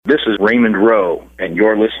This is Raymond Rowe, and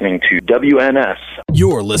you're listening to WNS.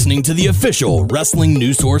 You're listening to the official Wrestling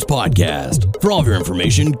News Source podcast. For all of your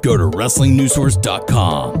information, go to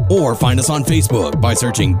WrestlingNewsSource.com or find us on Facebook by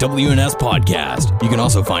searching WNS Podcast. You can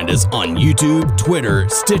also find us on YouTube, Twitter,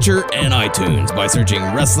 Stitcher, and iTunes by searching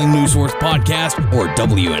Wrestling News Source Podcast or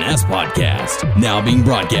WNS Podcast. Now being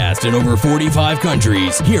broadcast in over 45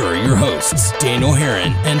 countries, here are your hosts, Daniel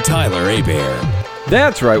Herron and Tyler Abear.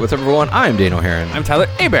 That's right. What's up, everyone? I'm Daniel Herron. I'm Tyler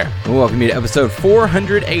Abear. And welcome you to episode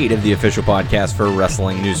 408 of the official podcast for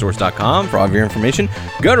WrestlingNewsSource.com. For all of your information,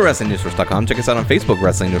 go to WrestlingNewsSource.com. Check us out on Facebook,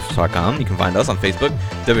 WrestlingNewsSource.com. You can find us on Facebook,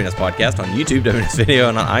 WNS Podcast, on YouTube, WNS Video,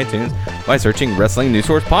 and on iTunes by searching Wrestling News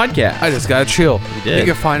Source Podcast. I just got to chill. You did. You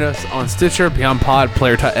can find us on Stitcher, Beyond Pod,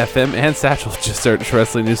 Player.fm, and Satchel. Just search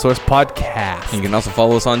Wrestling News Source Podcast. You can also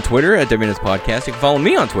follow us on Twitter at WNS Podcast. You can follow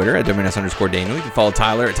me on Twitter at WNS_Daniel. You can follow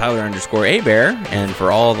Tyler at Tyler_Abear. And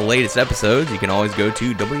for all the latest episodes, you can always go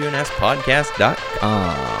to WNSPodcast.com.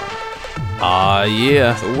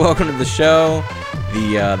 Yeah. So welcome to the show,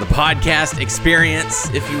 the podcast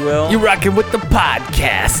experience, if you will. You're rocking with the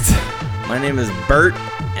podcast. My name is Bert,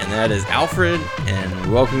 and that is Alfred, and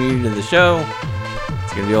we welcome you to the show.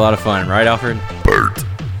 It's going to be a lot of fun, right, Alfred? Bert.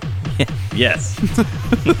 Yes.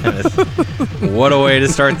 What a way to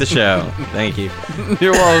start the show. Thank you.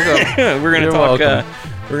 You're welcome. We're going to talk...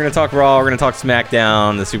 We're going to talk Raw, we're going to talk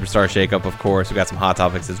SmackDown, the Superstar Shakeup, of course. We got some hot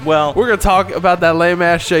topics as well. We're going to talk about that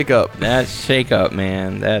lame-ass shakeup. That shakeup,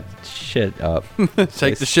 man. That shit up.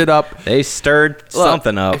 Shake the shit up. They stirred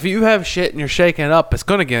something up. If you have shit and you're shaking it up, it's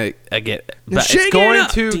going to get against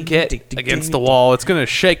the wall. It's going to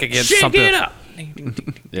shake against something. Shake it up.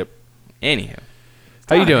 Yep. Anywho.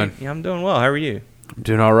 How you doing? Yeah, I'm doing well. How are you? I'm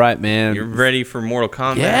doing all right, man. You're ready for Mortal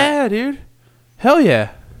Kombat? Yeah, dude. Hell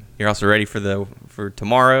yeah. You're also ready for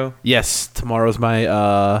tomorrow? Yes, tomorrow's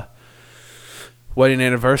my wedding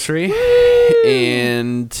anniversary.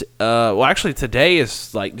 And actually today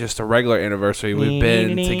is like just a regular anniversary. We've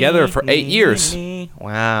been together for 8 years.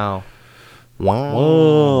 Wow.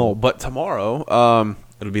 But tomorrow,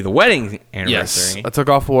 it'll be the wedding anniversary. Yes, I took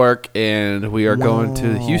off work and we are going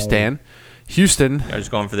to Houston. You're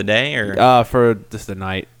just going for the day, or for just the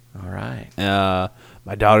night. All right.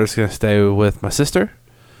 My daughter's gonna stay with my sister.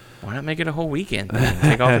 Why not make it a whole weekend?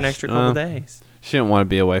 Take off an extra couple days. She didn't want to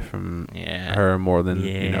be away from her more than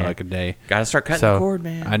like a day. Gotta start cutting the cord,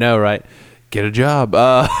 man. I know, right? Get a job.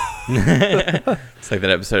 It's like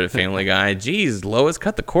that episode of Family Guy. Jeez, Lois,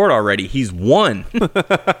 cut the cord already. He's won.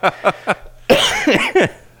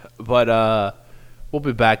 But we'll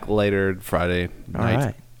be back later Friday night. All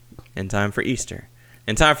right. In time for Easter.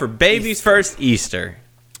 In time for baby's first Easter.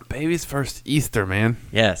 Baby's first Easter, man.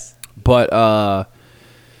 Yes. But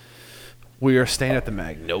we are staying at the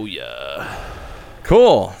Magnolia.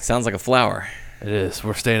 Cool. Sounds like a flower. It is.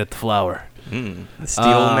 We're staying at the Flower. The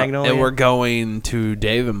Steel Magnolia. And we're going to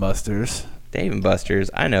Dave & Buster's. Dave & Buster's.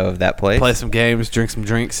 I know of that place. Play some games, drink some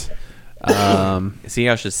drinks. See,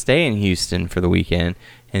 I should stay in Houston for the weekend,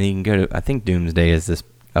 and you can go to, I think Doomsday is this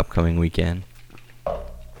upcoming weekend.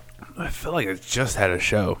 I feel like it just had a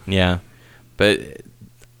show. Yeah. But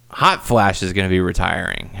Hot Flash is going to be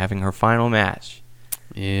retiring, having her final match.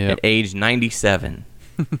 Yeah. At age 97.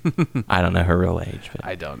 I don't know her real age. But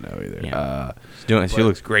I don't know either. Yeah. She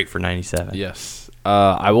looks great for 97. Yes.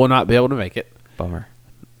 I will not be able to make it. Bummer.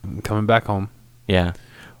 I'm coming back home. Yeah.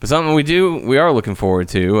 But something we are looking forward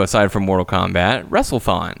to, aside from Mortal Kombat,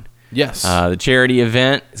 WrestleThon. Yes. The charity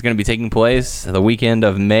event is going to be taking place the weekend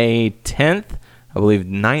of May 10th. I believe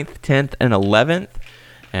 9th, 10th, and 11th.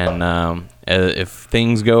 And if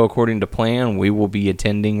things go according to plan, we will be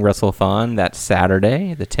attending WrestleThon that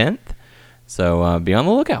Saturday, the 10th. So be on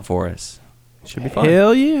the lookout for us. It should be fun.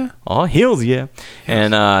 Hell yeah. Oh, hills yeah.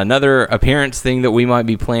 And another appearance thing that we might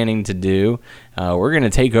be planning to do, we're going to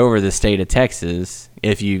take over the state of Texas.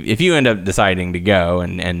 If you end up deciding to go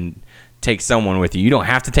and take someone with you. You don't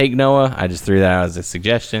have to take Noah. I just threw that out as a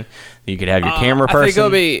suggestion. You could have your camera person. I think it'll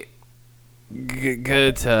be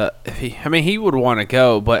good to he would want to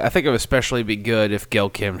go, but I think it would especially be good if Gail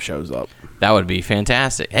Kim shows up. That would be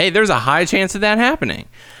fantastic. Hey, there's a high chance of that happening.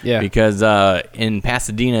 Yeah. Because in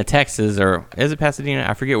Pasadena, Texas, or is it Pasadena?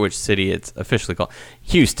 I forget which city it's officially called.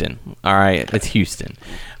 Houston. All right, it's Houston.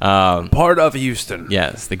 Part of Houston.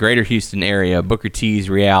 Yes, the greater Houston area. Booker T's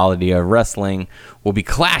reality of wrestling will be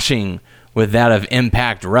clashing with that of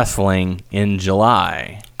Impact Wrestling in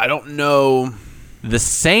July. I don't know. The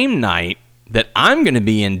same night that I'm going to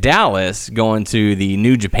be in Dallas going to the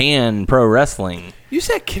New Japan Pro Wrestling. You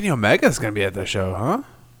said Kenny Omega's going to be at the show, huh?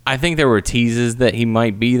 I think there were teases that he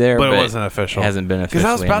might be there, but it wasn't official. It hasn't been officially because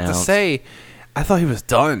I was about announced. to say, I thought he was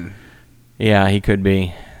done. Yeah, he could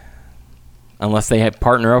be. unless they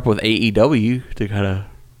partner up with AEW to kind of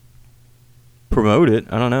promote it.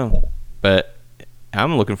 I don't know, but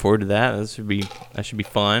I'm looking forward to that. That should be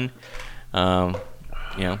fun.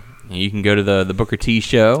 You can go to the Booker T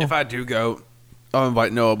show. If I do go, I'll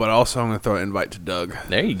invite Noah, but also I'm going to throw an invite to Doug.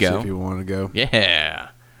 There you go. See if you want to go. Yeah.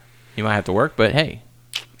 You might have to work, but hey.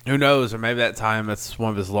 Who knows? Or maybe that time that's one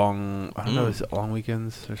of his long, I don't know, is it long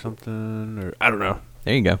weekends or something? Or I don't know.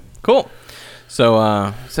 There you go. Cool.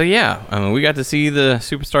 So yeah, I mean, we got to see the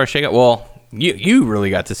Superstar shakeup. Well, you really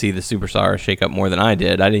got to see the Superstar shakeup more than I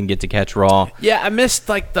did. I didn't get to catch Raw. Yeah, I missed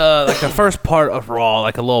the first part of Raw,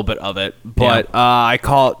 like a little bit of it, but I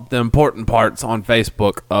caught the important parts on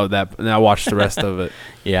Facebook of that, and I watched the rest of it.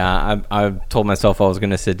 Yeah, I told myself I was going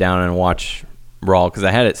to sit down and watch Raw because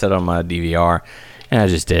I had it set on my DVR, and I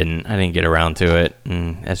just didn't. I didn't get around to it,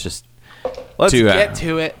 and that's just. Let's get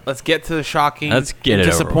to it. Let's get to the shocking,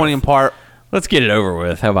 disappointing part. Let's get it over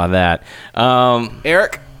with. How about that?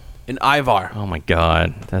 Eric and Ivar. Oh my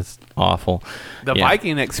God, that's awful. The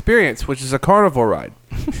Viking Experience, which is a carnival ride.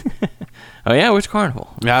 Oh yeah, which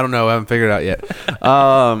carnival? Yeah, I don't know. I haven't figured it out yet.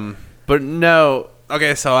 But no.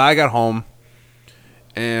 Okay, so I got home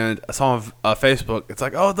and I saw on Facebook. It's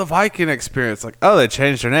like, oh, the Viking Experience. Like, oh, they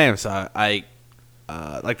changed their name. So I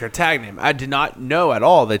like their tag name. I did not know at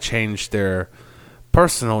all they changed their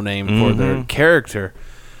personal name for their character.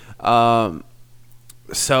 So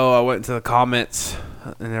I went to the comments,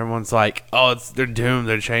 and everyone's like, "Oh, they're doomed.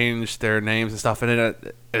 They changed their names and stuff." And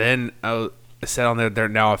then I said on there, "They're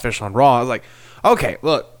now official on Raw." I was like, "Okay,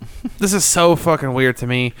 look, this is so fucking weird to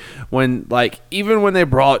me." When even when they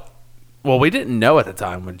brought, well, we didn't know at the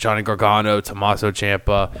time when Johnny Gargano, Tommaso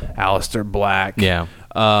Ciampa, Aleister Black,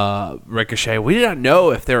 Ricochet, we did not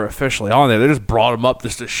know if they were officially on there. They just brought them up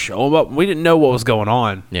just to show them up. We didn't know what was going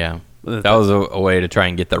on. Yeah. That was a way to try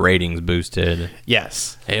and get the ratings boosted.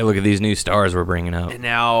 Yes. Hey, look at these new stars we're bringing up. And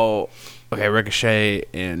now, Ricochet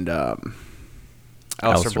and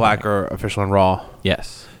Aleister Black are official on Raw.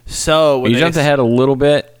 Yes. So when you jumped ahead a little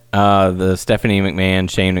bit. The Stephanie McMahon,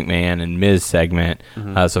 Shane McMahon, and Miz segment.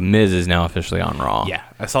 So Miz is now officially on Raw. Yeah,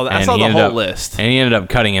 I saw that. I saw the whole list. And he ended up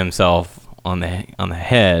cutting himself on the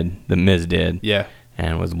head. The Miz did. Yeah.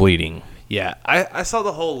 And was bleeding. Yeah, I saw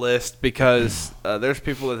the whole list because there's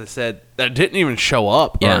people that said that didn't even show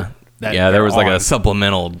up. Yeah, there was like a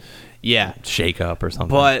supplemental shake-up or something.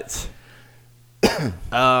 But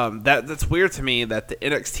that's weird to me that the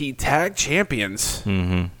NXT Tag Champions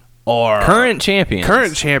are current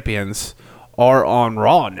champions are on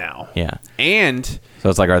Raw now. Yeah, and so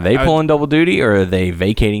it's like, are they pulling double duty or are they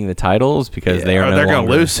vacating the titles because they're going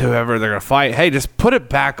to lose whoever they're going to fight? Hey, just put it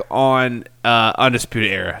back on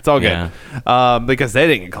Undisputed Era. It's all good because they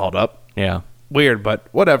didn't get called up. Yeah, weird, but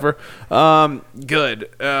whatever. Good.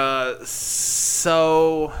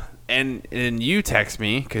 So and you text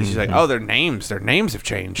me because she's like, oh, their names have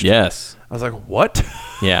changed. Yes. I was like, what?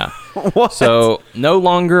 Yeah. What? So no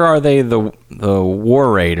longer are they the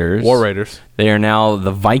War Raiders. War Raiders. They are now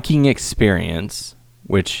the Viking Experience,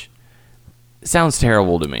 which sounds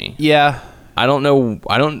terrible to me. Yeah. I don't know.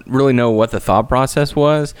 I don't really know what the thought process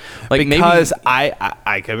was. Like, because maybe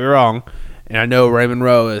I could be wrong, and I know Raymond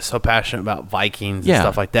Rowe is so passionate about Vikings and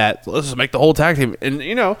stuff like that. So let's just make the whole tag team, and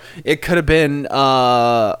it could have been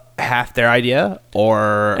half their idea,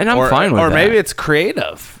 and I'm fine with that. Or maybe it's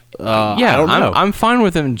creative. I don't know. I'm fine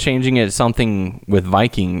with them changing it to something with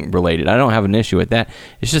Viking related. I don't have an issue with that.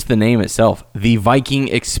 It's just the name itself, the Viking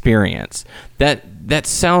Experience. That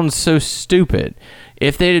sounds so stupid.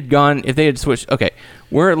 If they had switched, okay,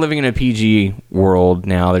 we're living in a PG world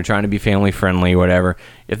now. They're trying to be family friendly, whatever.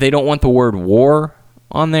 If they don't want the word war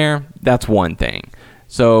on there, that's one thing.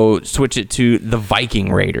 So switch it to the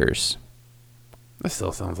Viking Raiders. That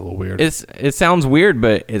still sounds a little weird. It sounds weird,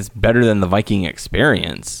 but it's better than the Viking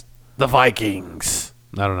Experience. The Vikings.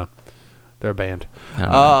 I don't know. They're a band.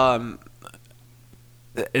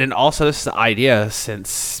 And also, this is the idea,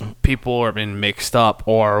 since people are being mixed up,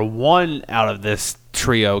 or one out of this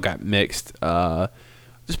trio got mixed,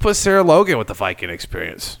 just put Sarah Logan with the Viking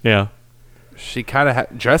Experience. Yeah. She kind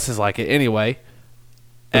of dresses like it anyway.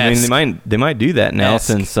 I mean, they might do that now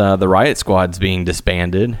since the Riot Squad's being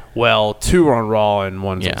disbanded. Well, 2 are on Raw and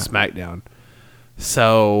 1's on SmackDown.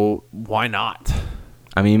 So, why not?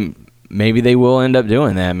 I mean, maybe they will end up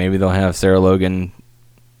doing that. Maybe they'll have Sarah Logan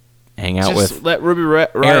hang out with let Ruby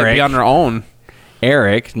Riott be on her own.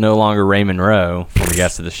 Eric, no longer Raymond Rowe, for the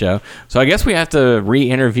guest of the show. So I guess we have to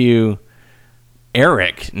re-interview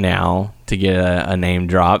Eric now to get a name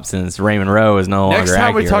drop, since Raymond Rowe is no longer accurate. Next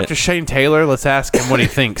time we talk to Shane Taylor, let's ask him what he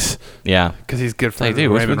thinks. Yeah. Because he's good friends with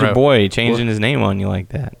Raymond Rowe. What's with your boy changing his name on you like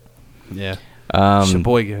that? Yeah.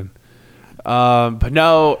 Sheboygan. But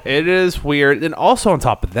no, it is weird. And also on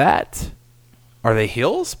top of that, are they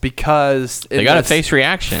heels? Because They got a face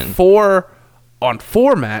reaction.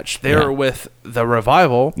 4-on-4 match, they Yeah. were with the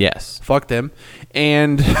Revival. Yes. Fuck them.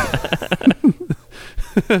 And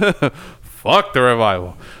fuck the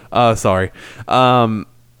Revival. Sorry.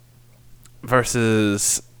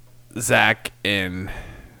 Versus Zach and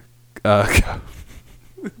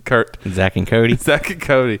Kurt. Zach and Cody. Zach and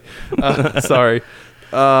Cody. Sorry.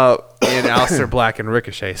 And Aleister Black and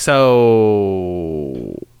Ricochet.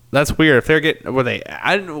 So that's weird. If they're getting,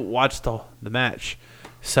 I didn't watch the match.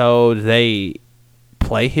 So do they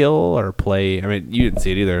play heel or play? I mean, you didn't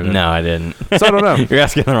see it either. No, I didn't. So I don't know. You're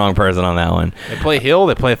asking the wrong person on that one. They play heel,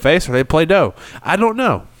 they play face, or they play dough. I don't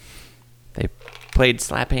know. They played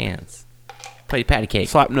slap hands. Played patty cake.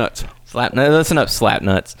 Slap nuts. Slap. No, listen up, slap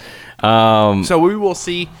nuts. So we will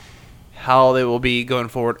see how they will be going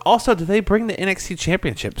forward. Also, did they bring the NXT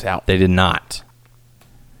championships out? They did not.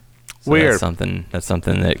 So Weird. That's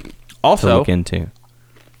something that Also, to look into.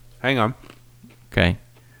 hang on. Okay,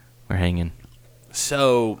 we're hanging.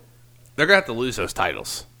 So they're gonna have to lose those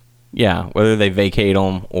titles. Yeah, whether they vacate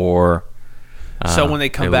them or So when they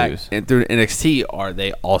come back lose. through NXT, are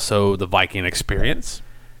they also the Viking Experience?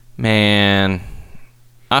 Man,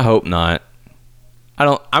 I hope not.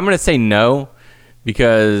 I'm gonna say no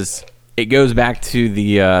because it goes back to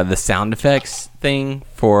the sound effects thing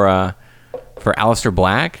for Aleister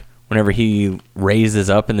Black. Whenever he raises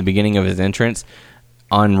up in the beginning of his entrance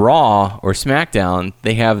on Raw or SmackDown,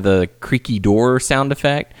 they have the creaky door sound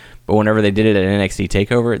effect. But whenever they did it at NXT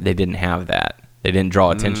Takeover, they didn't have that. They didn't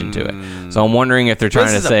draw attention to it. So I'm wondering if they're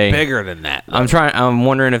trying to say bigger than that. I'm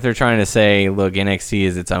wondering if they're trying to say, look, NXT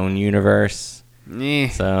is its own universe.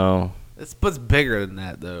 So It's bigger than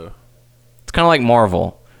that, though. it's kind of like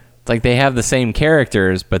Marvel. It's like they have the same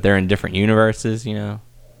characters, but they're in different universes. You know.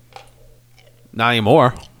 Not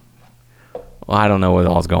anymore. Well, I don't know what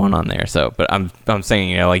all's going on there. So, but I'm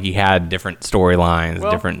saying, like you had different storylines,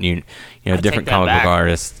 Well, different different take that comic back. book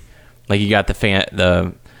artists. Like you got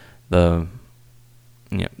the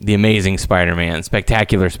Amazing Spider-Man,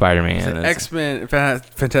 Spectacular Spider-Man. X-Men,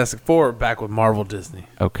 Fantastic Four, back with Marvel Disney.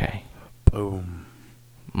 Okay. Boom.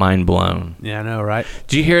 Mind blown. Yeah, I know, right?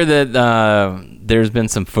 Did you hear that there's been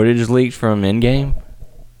some footage leaked from Endgame?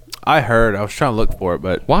 I heard. I was trying to look for it,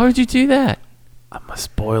 but Why would you do that? I'm a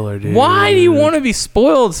spoiler, dude. Why do you want to be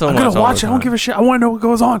spoiled so I'm much? gonna watch it. I don't give a shit. I want to know what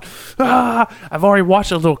goes on. I've already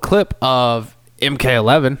watched a little clip of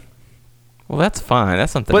MK11, Well, that's fine.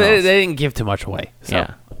 That's something but else. they didn't give too much away. So.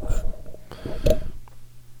 Yeah.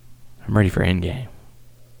 I'm ready for Endgame.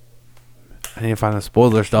 I need to find the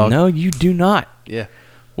spoilers, dog. No, you do not. Yeah.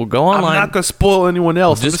 Well, go I'm online. not gonna spoil anyone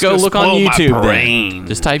else. I'm Just go gonna look on spoil my YouTube. brain. Then.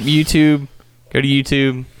 Just type YouTube. Go to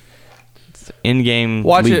YouTube. It's Endgame.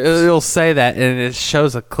 Watch leaks. it. It'll say that, and it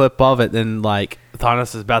shows a clip of it. Then, like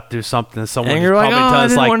Thanos is about to do something. Someone And just you're like, probably "Oh, I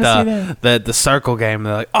does didn't like wanna see the circle game.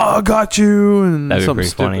 They're like, "Oh, I got you," and That'd be something pretty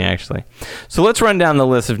stupid. funny, actually. So let's run down the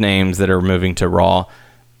list of names that are moving to Raw.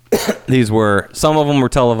 Some of them were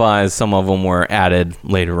televised, some of them were added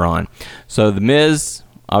later on. So The Miz,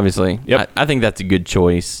 obviously, Yep. I think that's a good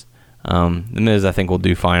choice. The Miz, I think, will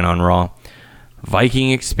do fine on Raw.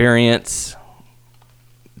 Viking Experience,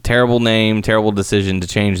 terrible name, terrible decision to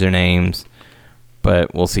change their names,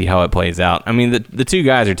 but we'll see how it plays out. I mean, the two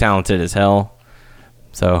guys are talented as hell,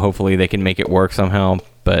 so hopefully they can make it work somehow.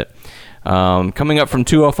 But coming up from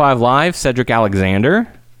 205 Live, Cedric Alexander.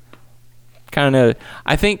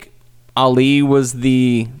 I think Ali was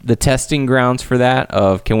the testing grounds for that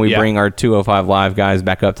of can we Yeah. bring our 205 Live guys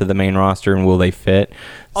back up to the main roster and will they fit?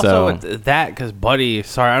 Also, with that, because Buddy,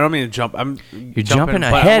 sorry, I don't mean to jump. You're jumping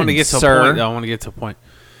but ahead, I want to get to sir. a point. I want to get to a point.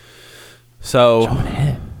 So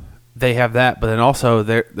they have that, but then also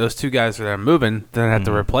those two guys that are moving, then have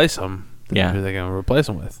to replace them. Yeah. Who are they going to replace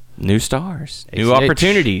them with? New stars, new ACH.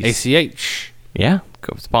 opportunities. ACH. Yeah,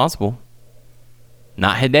 it's possible.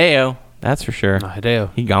 Not Hideo, that's for sure. Not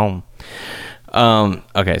Hideo. He gone.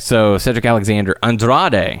 Okay, so Cedric Alexander,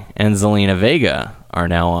 Andrade, and Zelina Vega are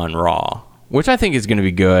now on Raw, which I think is going to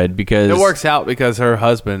be good because It works out because her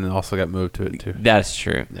husband also got moved to it too. That's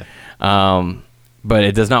true. But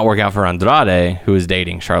it does not work out for Andrade, who is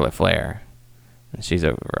dating Charlotte Flair. And she's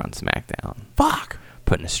over on SmackDown. Fuck.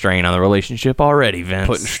 Putting a strain on the relationship already, Vince.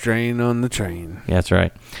 Putting strain on the train. Yeah, that's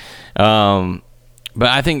right. But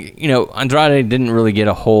I think, Andrade didn't really get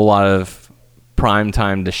a whole lot of prime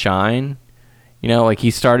time to shine. Like he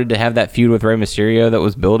started to have that feud with Rey Mysterio that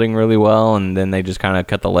was building really well, and then they just kind of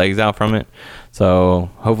cut the legs out from it. So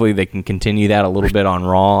hopefully they can continue that a little bit on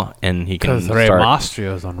Raw, and he can Because Rey start.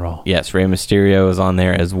 Mysterio's on Raw. Yes, Rey Mysterio is on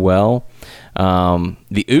there as well. The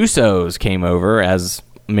Usos came over, as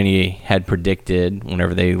many had predicted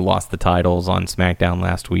whenever they lost the titles on SmackDown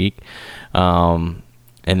last week. And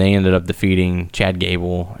they ended up defeating Chad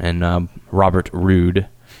Gable and Robert Roode.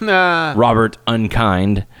 Robert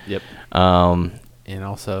Unkind. Yep. And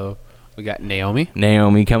also, we got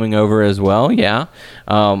Naomi coming over as well, yeah.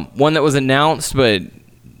 One that was announced, but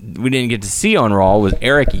we didn't get to see on Raw was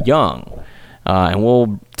Eric Young. And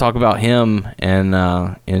we'll talk about him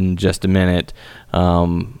in just a minute,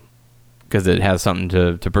 because it has something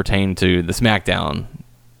to pertain to the SmackDown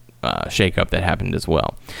shakeup that happened as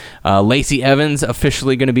well. Lacey Evans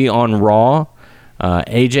officially going to be on Raw.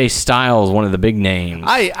 AJ Styles, one of the big names.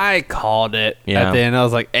 I called it at the end. I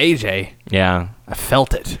was like, AJ. Yeah. I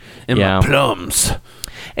felt it in my plums.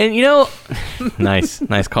 And, nice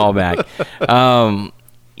callback.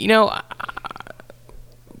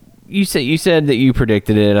 You said that you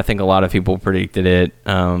predicted it. I think a lot of people predicted it.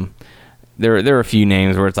 There are a few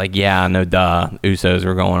names where it's like, yeah, no, duh, Usos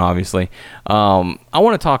are going, obviously. I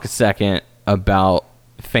want to talk a second about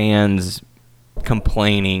fans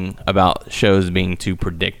complaining about shows being too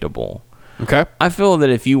predictable. Okay. I feel that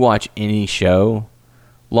if you watch any show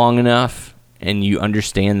long enough and you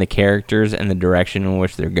understand the characters and the direction in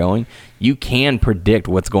which they're going, you can predict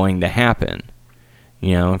what's going to happen.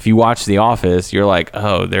 If you watch The Office, you're like,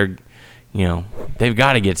 oh, they've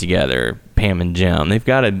got to get together, Pam and Jim. They've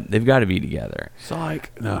got to be together.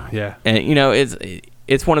 Psych. No, yeah. And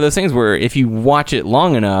it's one of those things where if you watch it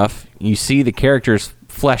long enough, you see the characters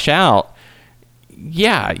flesh out.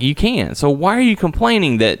 Yeah, you can. So why are you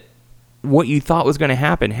complaining that what you thought was going to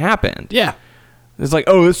happen happened? Yeah. It's like,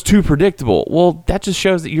 oh, it's too predictable. Well, that just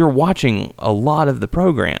shows that you're watching a lot of the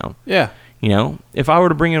program. Yeah. If I were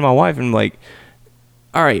to bring in my wife and like,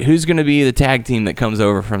 all right, who's going to be the tag team that comes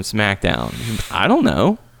over from SmackDown? I don't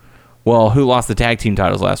know. Well, who lost the tag team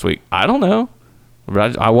titles last week? I don't know.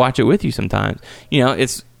 But I watch it with you sometimes.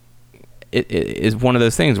 It is one of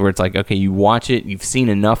those things where it's like, okay, you watch it, you've seen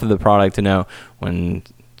enough of the product to know when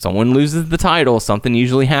someone loses the title, something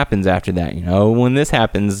usually happens after that. When this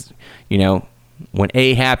happens, when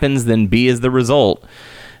A happens, then B is the result.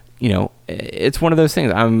 It's one of those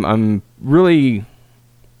things. I'm really,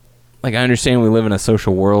 like, I understand we live in a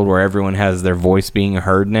social world where everyone has their voice being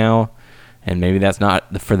heard now, and maybe that's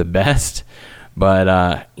not for the best, but,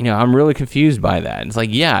 I'm really confused by that. It's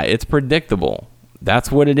like, yeah, it's predictable.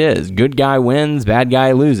 That's what it is. Good guy wins, bad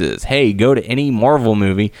guy loses. Hey, go to any Marvel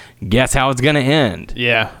movie. Guess how it's going to end?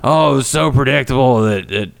 Yeah. Oh, it's so predictable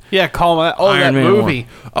that yeah, call that. Oh, Iron that Man movie.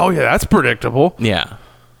 Oh, yeah, that's predictable. Yeah.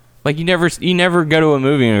 Like, you never go to a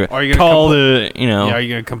movie and are you call it, Yeah, are you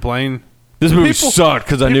going to complain? This movie sucked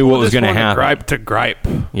because I knew what was going to happen. Gripe to gripe.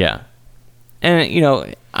 Yeah.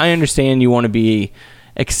 And, I understand you want to be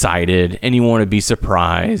excited and you want to be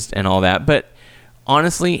surprised and all that, but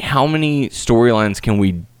honestly, how many storylines can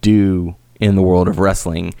we do in the world of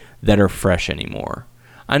wrestling that are fresh anymore?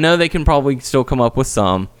 I know they can probably still come up with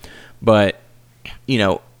some, but,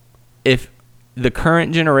 if the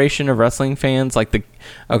current generation of wrestling fans,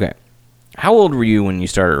 okay, how old were you when you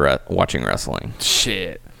started watching wrestling?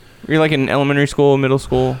 Shit. Were you like in elementary school, middle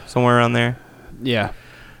school, somewhere around there? Yeah.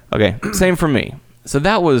 Okay, same for me. So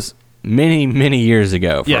that was many, many years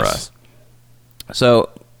ago for us. So,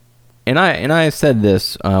 and I said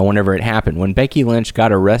this whenever it happened, when Becky Lynch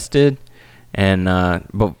got arrested, and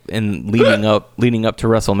leading up to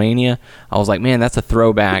WrestleMania, I was like, man, that's a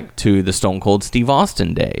throwback to the Stone Cold Steve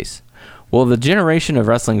Austin days. Well, the generation of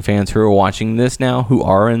wrestling fans who are watching this now, who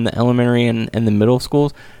are in the elementary and the middle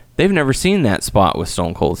schools, they've never seen that spot with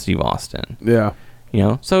Stone Cold Steve Austin. Yeah.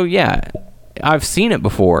 So yeah, I've seen it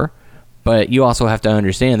before, but you also have to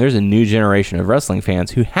understand there's a new generation of wrestling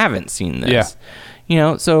fans who haven't seen this.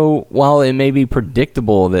 Yeah. So while it may be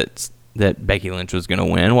predictable that Becky Lynch was going to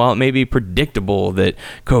win, while it may be predictable that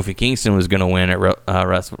Kofi Kingston was going to win at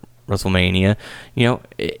WrestleMania,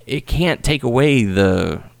 it can't take away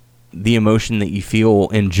the emotion that you feel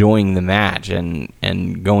enjoying the match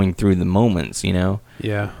and going through the moments.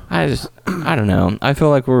 Yeah. I don't know. I feel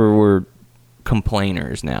like we're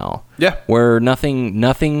complainers now. Yeah. Where nothing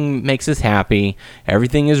makes us happy.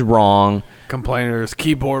 Everything is wrong. Complainers,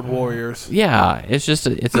 keyboard warriors. Yeah, it's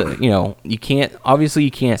you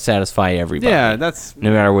can't satisfy everybody. Yeah, that's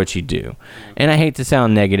no matter what you do. And I hate to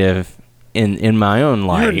sound negative in my own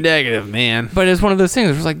life. You're negative, man. But it's one of those things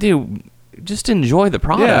where it's like, dude, just enjoy the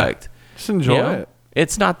product. Yeah, just enjoy it.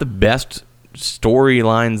 It's not the best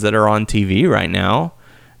storylines that are on TV right now.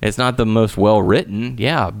 It's not the most well written.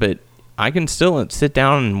 Yeah, but I can still sit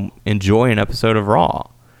down and enjoy an episode of Raw.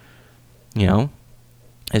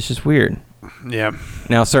 It's just weird. Yeah.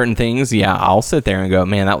 Now, certain things, I'll sit there and go,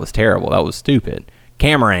 man, that was terrible. That was stupid.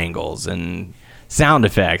 Camera angles and sound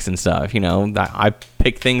effects and stuff. I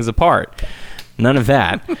pick things apart. None of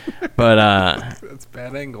that. But That's a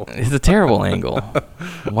bad angle. it's a terrible angle.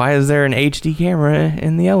 Why is there an HD camera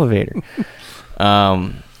in the elevator?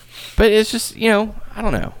 But it's just, I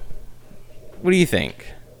don't know. What do you think?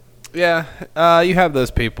 Yeah, you have those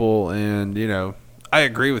people, and, I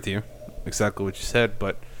agree with you. Exactly what you said,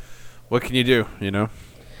 but what can you do,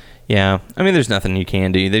 Yeah. I mean, there's nothing you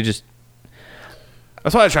can do.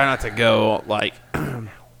 That's why I try not to go,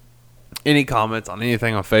 any comments on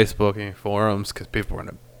anything on Facebook, any forums, because people are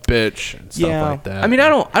going to bitch and stuff like that. I mean, I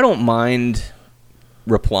don't mind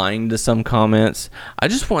replying to some comments. I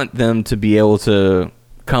just want them to be able to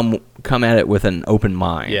come at it with an open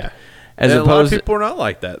mind. Yeah. As and opposed, a lot of people are not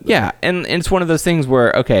like that. Yeah, and it's one of those things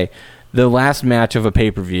where, okay, the last match of a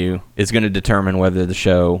pay-per-view is going to determine whether the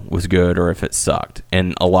show was good or if it sucked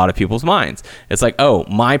in a lot of people's minds. It's like, oh,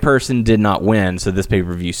 my person did not win, so this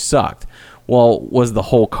pay-per-view sucked. Well, was the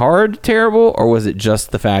whole card terrible, or was it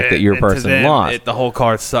just the fact that your person lost? The whole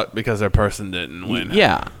card sucked because their person didn't win.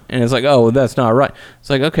 Yeah, and it's like, oh, that's not right. It's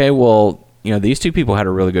like, okay, well, these two people had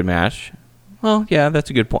a really good match. Well, yeah,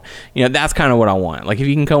 that's a good point. That's kind of what I want. Like, if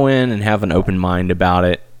you can go in and have an open mind about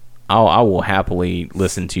it, I will happily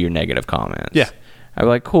listen to your negative comments. Yeah. I'd be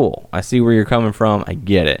like, cool, I see where you're coming from. I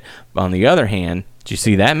get it. But on the other hand, did you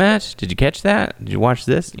see that match? Did you catch that? Did you watch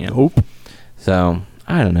this? Nope. So,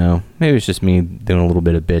 I don't know. Maybe it's just me doing a little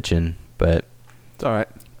bit of bitching, but It's all right.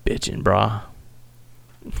 bitching, brah.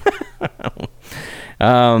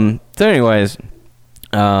 So anyways,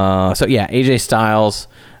 AJ Styles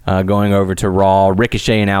going over to Raw.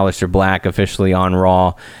 Ricochet and Aleister Black officially on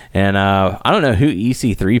Raw. And I don't know who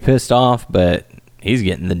EC3 pissed off, but he's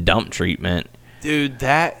getting the dump treatment. Dude,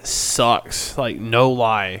 that sucks. Like, no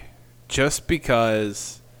lie. Just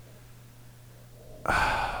because...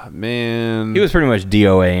 man. He was pretty much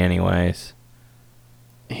DOA anyways.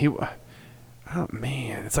 Oh,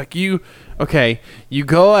 man. It's like you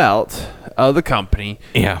go out of the company.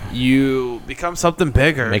 Yeah. You become something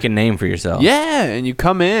bigger. Make a name for yourself. Yeah, and you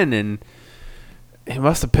come in, and he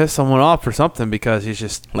must have pissed someone off or something because he's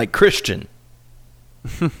just... Like Christian.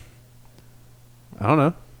 I don't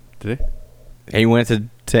know. Did he? He went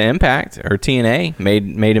to Impact or TNA,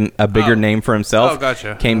 made him a bigger name for himself. Oh,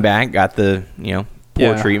 gotcha. Came back, got the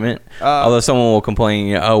poor treatment. Although someone will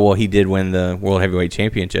complain, oh well, he did win the World Heavyweight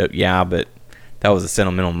Championship. Yeah, but that was a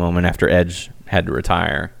sentimental moment after Edge had to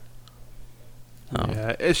retire.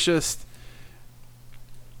 Yeah, it's just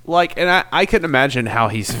like, and I couldn't imagine how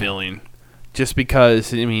he's feeling. Just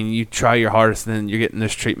because, I mean, you try your hardest, and then you're getting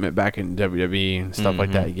this treatment back in WWE and stuff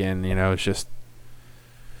like that again. It's just.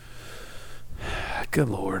 Good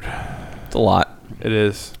Lord. It's a lot. It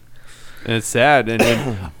is. And it's sad. And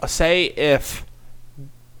then, say if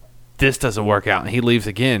this doesn't work out and he leaves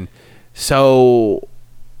again, so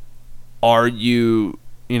are you,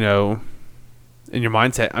 in your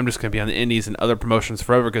mindset, I'm just going to be on the indies and other promotions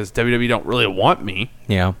forever because WWE don't really want me.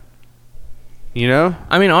 Yeah.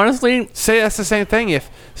 I mean, honestly, say that's the same thing. If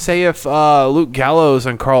Luke Gallows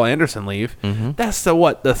and Carl Anderson leave, that's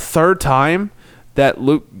the third time that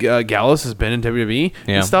Luke Gallows has been in WWE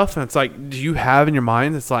and stuff, and it's like, do you have in your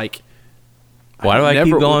mind? It's like, why do I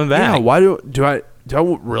keep going back? Yeah, why do I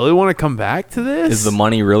really want to come back to this? Is the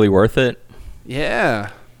money really worth it?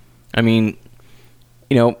 Yeah, I mean,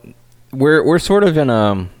 we're sort of in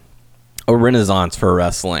a renaissance for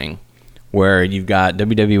wrestling, where you've got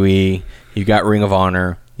WWE, you've got Ring of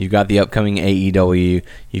Honor, you've got the upcoming AEW,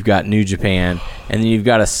 you've got New Japan, and then you've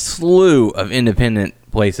got a slew of independent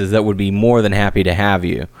places that would be more than happy to have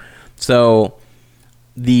you. So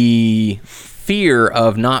the fear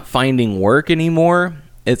of not finding work anymore,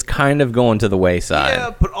 it's kind of going to the wayside.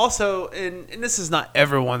 Yeah, but also, and this is not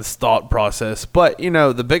everyone's thought process, but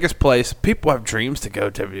the biggest place, people have dreams to go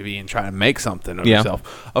to WWE and try to make something of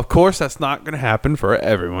yourself. Of course, that's not going to happen for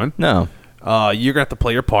everyone. No. You're gonna have to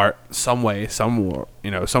play your part some way, some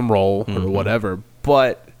role or whatever.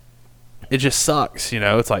 But it just sucks,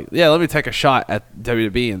 It's like, yeah, let me take a shot at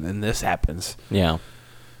WWE, and then this happens. Yeah,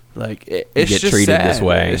 like it's get just treated sad. this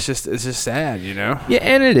way. It's just sad, Yeah,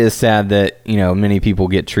 and it is sad that many people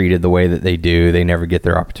get treated the way that they do. They never get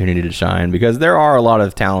their opportunity to shine because there are a lot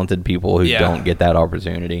of talented people who don't get that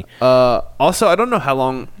opportunity. Also, I don't know how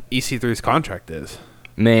long EC3's contract is.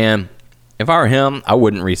 Man. If I were him, I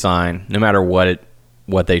wouldn't resign, no matter what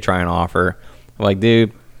they try and offer. I'm like,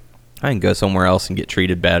 dude, I can go somewhere else and get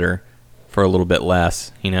treated better for a little bit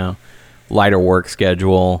less, lighter work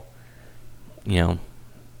schedule,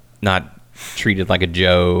 not treated like a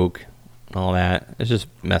joke, all that. It's just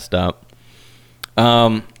messed up.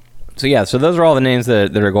 So those are all the names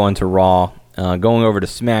that are going to Raw. Going over to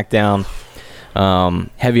SmackDown,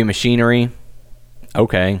 Heavy Machinery.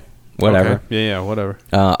 Okay, whatever. Okay. Yeah, whatever.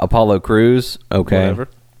 Apollo Crews. Okay. Whatever.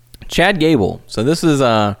 Chad Gable. So this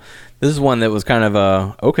is one that was kind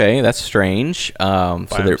of okay, that's strange. By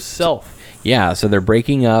so himself. Yeah, so they're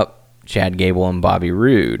breaking up Chad Gable and Bobby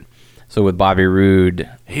Roode. So with Bobby Roode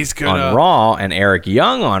on Raw and Eric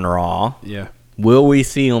Young on Raw, yeah, will we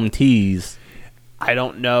see them tease? I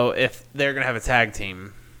don't know if they're gonna have a tag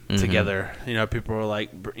team together. You know, people were like,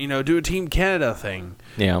 do a Team Canada thing.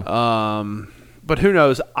 Yeah. But who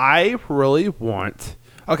knows? I really want.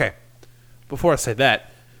 Okay, before I say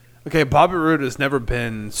that, okay, Bobby Roode has never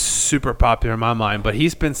been super popular in my mind, but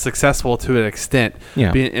he's been successful to an extent.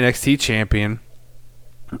 Yeah. Being NXT champion,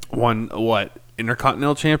 won what?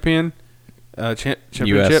 Intercontinental champion,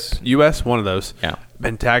 championship, US, one of those. Yeah.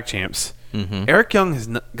 Been tag champs. Mm-hmm. Eric Young has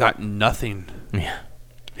got nothing. Yeah.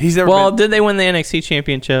 He's never. Well, been, did they win the NXT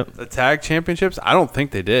championship? the tag championships? I don't think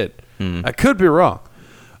they did. I could be wrong.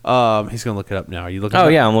 He's gonna look it up now. Are you looking? Oh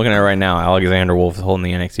yeah, I'm looking at it right now. Alexander Wolf is holding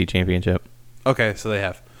the NXT championship. Okay, so they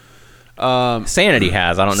have. Sanity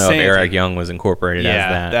has. I don't know Sanity. if Eric Young was incorporated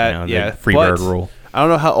as that. The Freebird but rule. I don't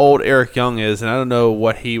know how old Eric Young is, and I don't know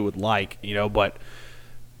what he would like, but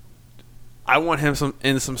I want him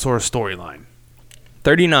in some sort of storyline.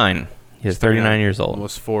 39. He's 39 years old.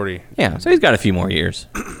 Almost 40. Yeah, so he's got a few more years.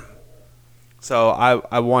 So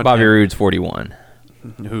I want Bobby him, Roode's 41.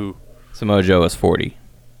 who Samoa Joe is 40.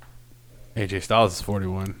 AJ Styles is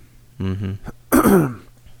 41. Mm-hmm.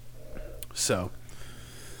 So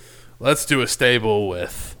let's do a stable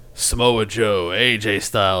with Samoa Joe, AJ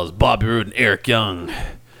Styles, Bobby Roode, and Eric Young,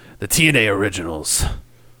 the TNA Originals.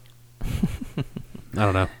 I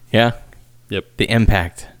don't know. Yeah. Yep. The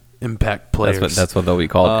Impact. Impact players. That's what they'll be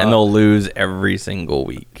called, and they'll lose every single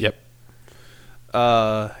week. Yep.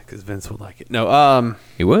 Because Vince would like it. No.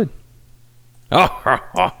 He would.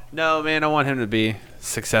 No, man. I want him to be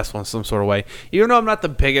successful in some sort of way. Even though I'm not the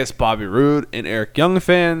biggest Bobby Roode and Eric Young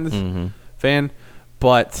fan,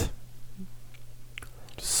 but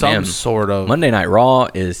some sort of Monday Night Raw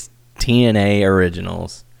is TNA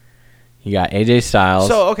Originals. You got AJ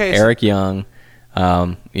Styles, Eric Young.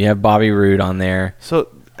 You have Bobby Roode on there. So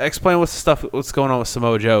explain what's going on with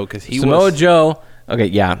Samoa Joe, because Samoa Joe. Okay,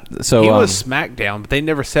 yeah. So he was SmackDown, but they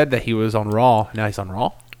never said that he was on Raw. Now he's on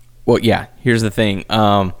Raw. Well, yeah. Here's the thing.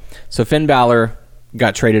 So Finn Balor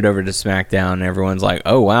got traded over to SmackDown, and everyone's like,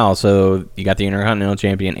 "Oh wow!" So you got the Intercontinental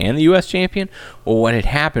Champion and the U.S. Champion. Well, what had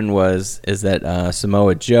happened is that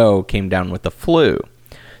Samoa Joe came down with the flu,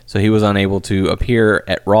 so he was unable to appear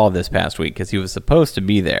at Raw this past week because he was supposed to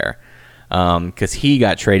be there because he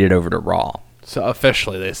got traded over to Raw. So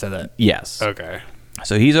officially, they said that. Yes. Okay.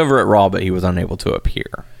 So he's over at Raw, but he was unable to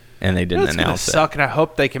appear, and they didn't announce it. Suck, and I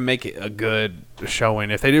hope they can make it a good showing.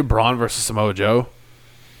 If they do Braun versus Samoa Joe,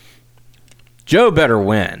 Joe better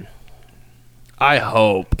win. I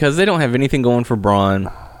hope, because they don't have anything going for Braun,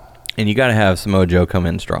 and you got to have Samoa Joe come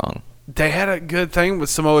in strong. They had a good thing with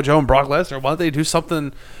Samoa Joe and Brock Lesnar. Why don't they do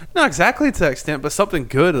something, not exactly to that extent, but something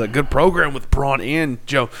good, a good program with Braun and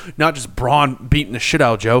Joe, not just Braun beating the shit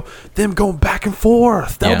out of Joe, them going back and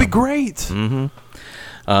forth. That would be great. Mm-hmm.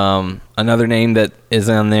 Another name that is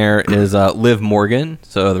on there is Liv Morgan,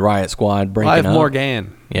 so the Riot Squad breaking up. Liv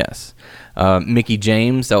Morgan. Yes. Mickie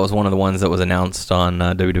James, that was one of the ones that was announced on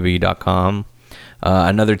WWE.com.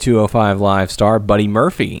 Another 205 Live star, Buddy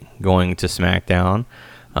Murphy, going to SmackDown.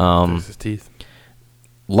 His teeth.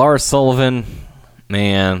 Lars Sullivan,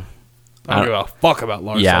 man. I don't give a fuck about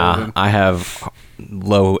Lars Sullivan. Yeah, I have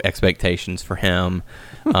low expectations for him.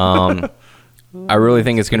 I really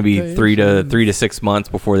think it's going to be 3 to 6 months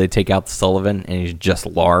before they take out the Sullivan, and he's just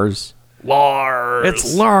Lars.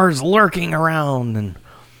 It's Lars lurking around, and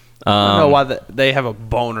I don't know why they have a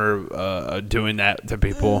boner doing that to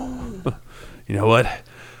people. You know what?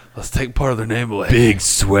 Let's take part of their name away. Big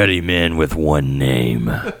sweaty man with one name.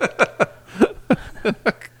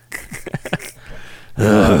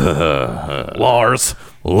 Lars.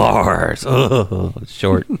 Oh, it's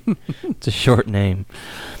short. It's a short name.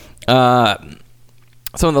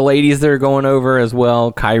 Some of the ladies that are going over as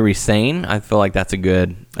well. Kairi Sane. I feel like that's a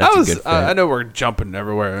good. A good fit. I know we're jumping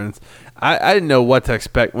everywhere, and I didn't know what to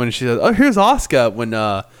expect when she said, "Oh, here's Asuka." When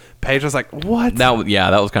Paige was like, "What?" That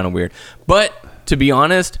was kind of weird. But to be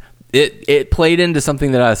honest, it played into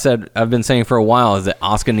something that I've been saying for a while, is that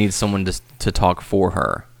Asuka needs someone to talk for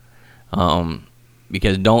her,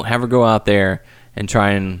 because don't have her go out there and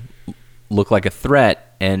try and look like a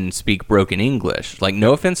threat and speak broken English. Like,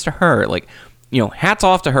 no offense to her, like, hats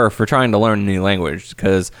off to her for trying to learn a new language,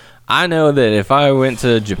 because I know that if I went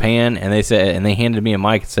to Japan and they handed me a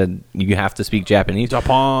mic and said you have to speak Japanese,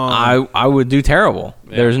 Japan. I would do terrible.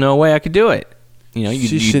 Yeah. There's no way I could do it. You know,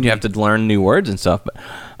 you have to learn new words and stuff.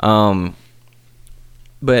 But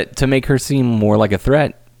to make her seem more like a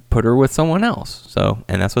threat, put her with someone else. So,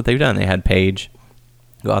 and that's what they've done. They had Paige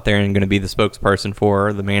go out there and going to be the spokesperson for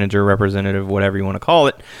her, the manager, representative, whatever you want to call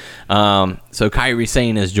it. So Kairi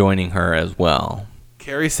Sane is joining her as well.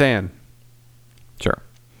 Kairi Sane. Sure.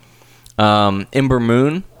 Ember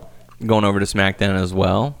Moon going over to SmackDown as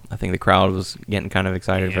well. I think the crowd was getting kind of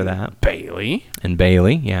excited for that. Bailey. And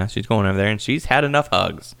Bailey, yeah, she's going over there, and she's had enough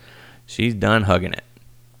hugs. She's done hugging it.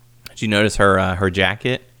 Did you notice her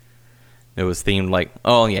jacket? It was themed like,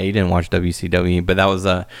 oh yeah, you didn't watch WCW, but that was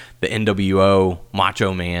the NWO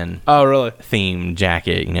Macho Man. Oh really? Themed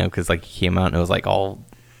jacket, you know, because like he came out and it was like all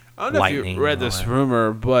I don't know if lightning. you read this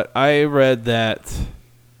rumor, but I read that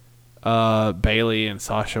Bailey and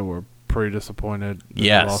Sasha were pretty disappointed. That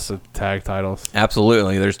Yes. they lost the tag titles.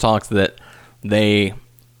 Absolutely. There's talks that they,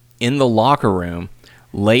 in the locker room,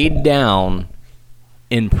 laid down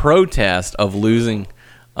in protest of losing,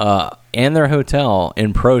 and their hotel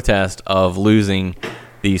in protest of losing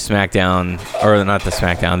the SmackDown, or not the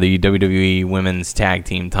SmackDown, the WWE Women's Tag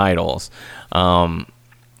Team titles.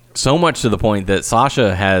 So much to the point that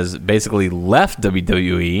Sasha has basically left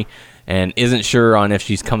WWE and isn't sure on if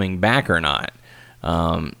she's coming back or not.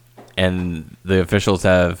 And the officials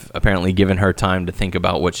have apparently given her time to think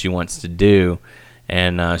about what she wants to do.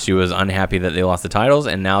 And she was unhappy that they lost the titles,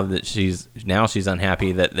 and now she's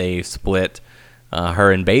unhappy that they split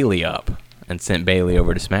her and Bailey up and sent Bailey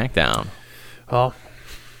over to SmackDown. Well,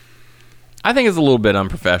 I think it's a little bit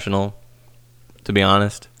unprofessional, to be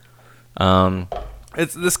honest.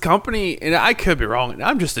 it's this company, and I could be wrong. And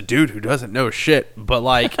I'm just a dude who doesn't know shit, but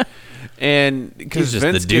like, and because He's just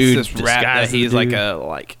Vince the dude gets this rap that disguised as he's the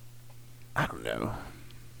like dude. I don't know.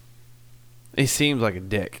 He seems like a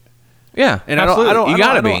dick. Yeah, And absolutely. You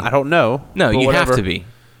gotta be. I don't know. No, but you whatever. have to be.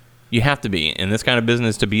 You have to be. In this kind of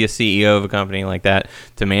business, to be a CEO of a company like that,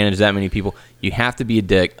 to manage that many people, you have to be a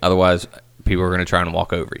dick. Otherwise, people are going to try and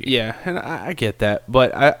walk over you. Yeah, and I get that,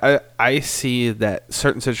 but I see that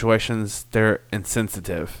certain situations they're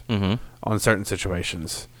insensitive on certain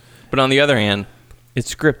situations. But on the other hand,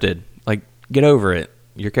 it's scripted. Like, get over it.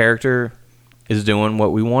 Your character is doing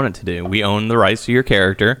what we want it to do. We own the rights to your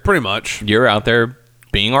character. Pretty much. You're out there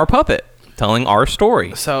being our puppet, telling our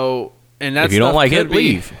story. So, and that's If you don't like it,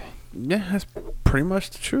 leave. Yeah, that's pretty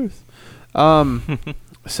much the truth.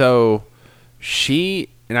 So she,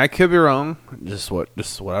 and I could be wrong. This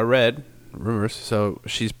is what I read, rumors. So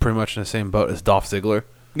she's pretty much in the same boat as Dolph Ziggler.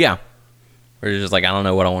 Yeah. We're just like, I don't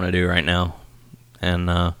know what I want to do right now. And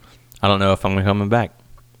I don't know if I'm coming back.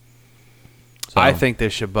 So, I think they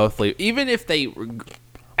should both leave, even if they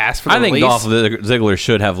ask for the I think release. Dolph Ziggler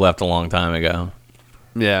should have left a long time ago.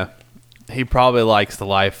 Yeah, he probably likes the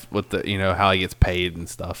life with the how he gets paid and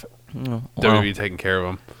stuff. Well, WWE taking care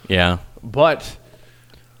of him. yeah. But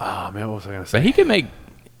oh man, what was I gonna say? But he could make,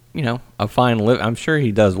 a fine living. I'm sure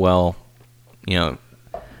he does well. I'm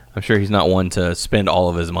sure he's not one to spend all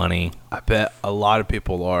of his money. I bet a lot of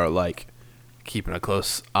people are like keeping a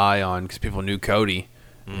close eye on because people knew Cody,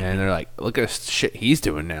 and they're like, look at the shit he's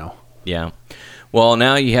doing now. Yeah. Well,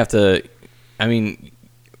 now you have to. I mean,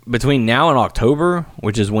 between now and October,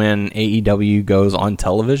 which is when AEW goes on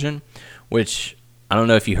television, which I don't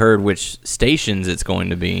know if you heard which stations it's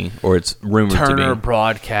going to be, or it's rumored Turner to be.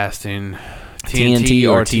 Broadcasting, TNT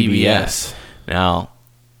or TBS. Now,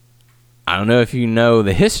 I don't know if you know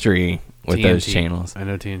the history with those channels. I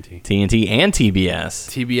know TNT. TNT and TBS.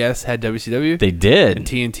 TBS had WCW. They did. And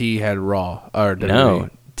TNT had Raw or WWE. No,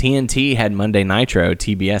 TNT had Monday Nitro.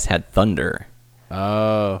 TBS had Thunder.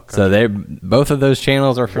 Oh, okay. So they both of those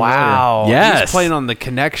channels are familiar. Wow. Yes. He's playing on the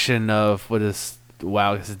connection of what is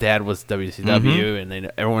his dad was WCW,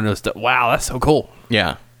 and everyone knows. Wow, that's so cool.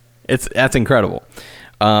 Yeah, that's incredible.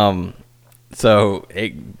 So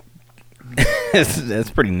it's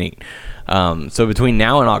pretty neat. So between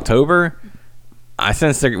now and October, I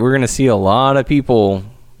sense that we're going to see a lot of people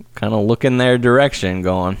kind of look in their direction,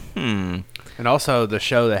 going, And also the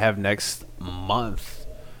show they have next month,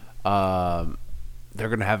 they're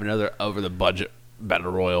going to have another over the budget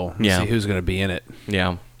battle royal. Yeah. See who's going to be in it.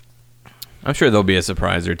 Yeah. I'm sure there'll be a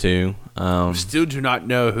surprise or two. Still do not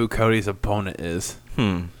know who Cody's opponent is. He's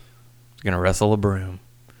going to wrestle a broom.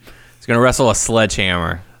 He's going to wrestle a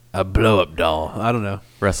sledgehammer. A blow-up doll. I don't know.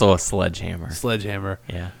 Wrestle a sledgehammer. Sledgehammer.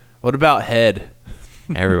 Yeah. What about Head?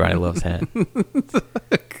 Everybody loves Head.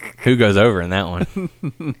 Who goes over in that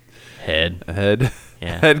one? Head. Head.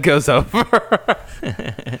 Yeah. Head goes over.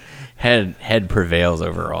 Head prevails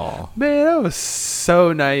overall. Man, I was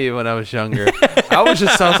so naive when I was younger. I was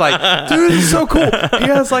like, dude, it's so cool. He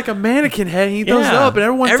has like a mannequin head. And he throws it Yeah. up, and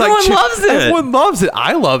everyone loves it. Everyone loves it.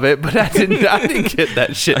 I love it, but I didn't get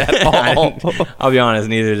that shit at all. I'll be honest,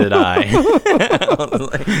 neither did I.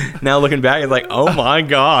 Now looking back, it's like, oh my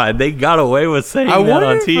god, they got away with saying I that wonder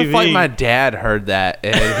on if TV. like my dad heard that,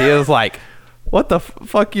 and he was like, "What the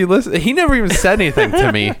fuck you listen?" He never even said anything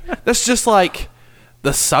to me. That's just like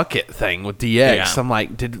the suck it thing with DX. Yeah. I'm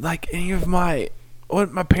like, did like any of my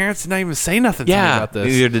parents did not even say nothing to me about this?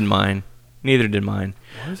 Neither did mine.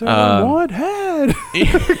 What does everyone want? Head.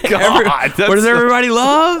 God, What does everybody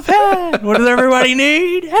love? Head. What does everybody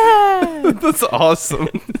need? Head. That's awesome.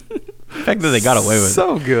 The fact that they got away with it.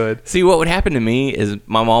 So good. See, what would happen to me is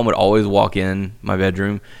my mom would always walk in my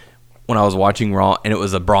bedroom when I was watching Raw, and it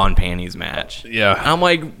was a bra and panties match. Yeah. I'm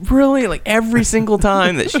like, really? Like, every single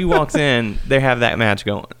time that she walks in, they have that match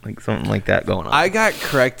going. Like, something like that going on. I got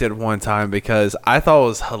corrected one time because I thought it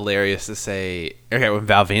was hilarious to say, okay, when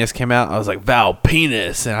Val Venus came out, I was like, Val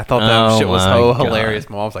Penis. And I thought that Oh shit was my so God. hilarious.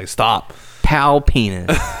 My mom was like, stop. Pal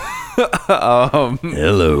penis. Hello,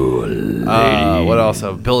 lady. What else?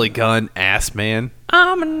 Billy Gunn, Ass Man.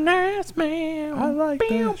 I'm an ass man. I like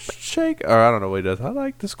to shake, or I don't know what he does. I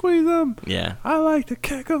like to squeeze them. Yeah. I like to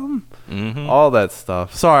kick them. Mm-hmm. All that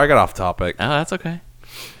stuff. Sorry, I got off topic. Oh, that's okay.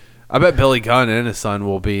 I bet Billy Gunn and his son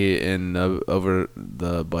will be in over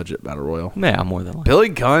the budget battle royal. Yeah, more than likely. Billy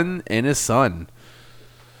Gunn and his son.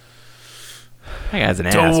 That guy's an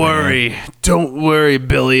ass. Don't worry,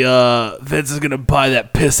 Billy. Vince is gonna buy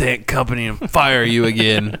that piss ant company and fire you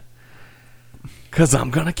again. Because I'm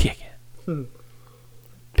going to kick it.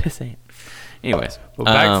 Piss ain't. Anyways. Well,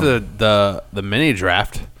 back to the mini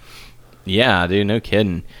draft. Yeah, dude, no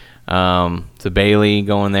kidding. So Bailey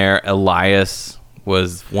going there. Elias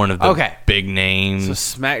was one of the big names. So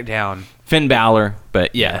SmackDown. Finn Balor,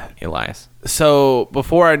 but yeah, Elias. So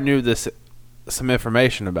before I knew this, some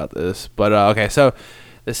information about this, but okay, so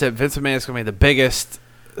they said Vince McMahon is going to be the biggest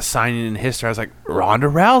signing in history. I was like, Ronda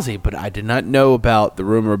Rousey, but I did not know about the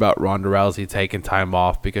rumor about Ronda Rousey taking time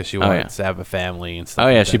off because she wants to have a family and stuff. Oh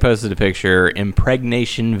yeah, like she that. posted a picture,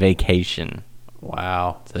 impregnation vacation.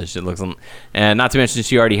 Wow. So she looks, and not to mention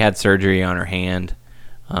she already had surgery on her hand,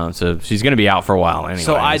 so she's going to be out for a while anyway.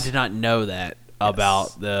 So I did not know that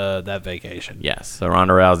about that vacation. Yes, so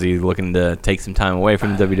Ronda Rousey looking to take some time away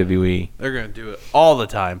from the WWE. They're going to do it all the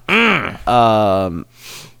time.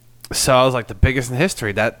 So I was like, the biggest in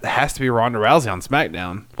history. That has to be Ronda Rousey on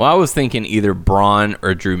SmackDown. Well, I was thinking either Braun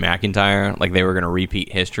or Drew McIntyre. Like they were going to repeat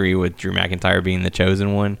history with Drew McIntyre being the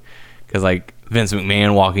chosen one, because like Vince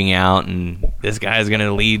McMahon walking out and this guy's going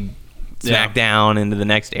to lead SmackDown into the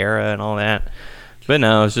next era and all that. But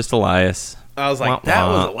no, it's just Elias. I was like, that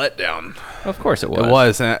was a letdown. Of course it was. It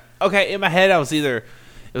was. And okay, in my head, I was either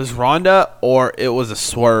it was Ronda or it was a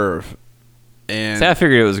swerve. And So I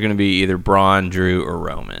figured it was going to be either Braun, Drew, or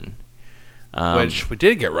Roman. Which we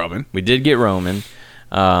did get Roman. We did get Roman,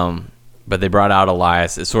 but they brought out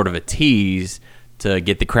Elias as sort of a tease to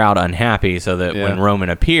get the crowd unhappy so that when Roman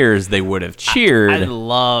appears, they would have cheered. I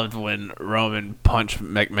loved when Roman punched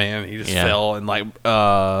McMahon. He just fell and like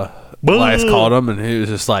Elias called him and he was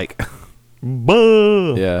just like,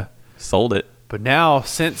 yeah. Sold it. But now,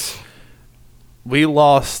 since we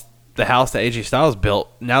lost the house that AJ Styles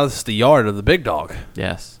built, now this is the yard of the big dog.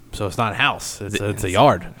 Yes. So it's not a house. It's a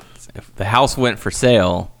yard. If the house went for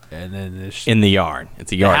sale And then in the yard,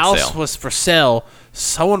 it's a yard the house sale. was for sale.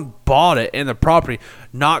 Someone bought it in the property,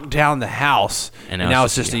 knocked down the house, and now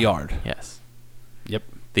it's just a yard. Yes. Yep.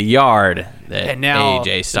 The yard that And now AJ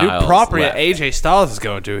the Styles new property left. that AJ Styles is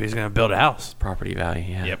going to, he's going to build a house. Property value,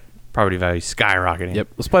 yeah. Yep. Property value skyrocketing. Yep.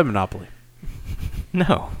 Let's play Monopoly.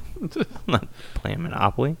 No. I'm not playing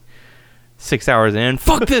Monopoly. 6 hours in.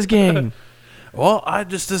 Fuck this game. Well,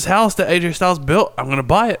 this house that AJ Styles built, I'm going to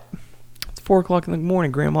buy it. It's 4 o'clock in the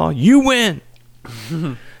morning, Grandma. You win.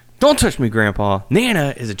 Don't touch me, Grandpa.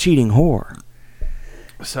 Nana is a cheating whore.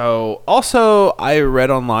 So, also, I read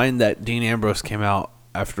online that Dean Ambrose came out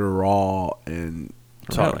after Raw and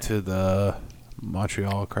talked to the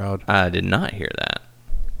Montreal crowd. I did not hear that.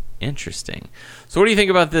 Interesting. So what do you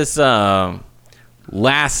think about this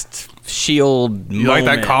last Shield You moment?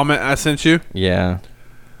 like that comment I sent you? Yeah.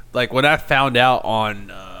 Like, when I found out on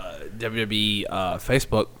WWE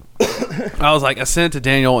Facebook, I was like, I sent it to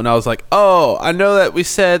Daniel, and I was like, oh, I know that we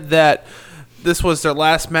said that this was their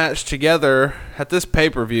last match together at this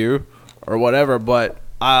pay-per-view or whatever, but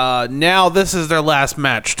now this is their last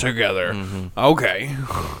match together. Okay.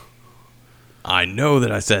 I know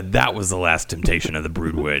that I said that was the last temptation of the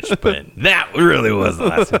Brood Witch, but that really was the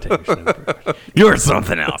last temptation of the Brood Witch. You're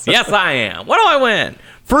something else. Yes, I am. What do I win?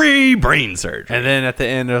 Free brain surgery. And then at the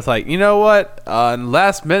end, it was like, you know what?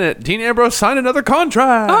 Last minute, Dean Ambrose signed another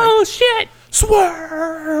contract. Oh, shit.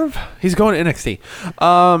 Swerve. He's going to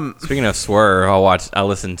NXT. Speaking of Swerve, I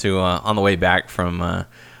listened to on the way back from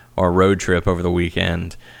our road trip over the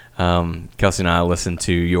weekend. Kelsey and I listened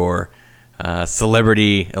to your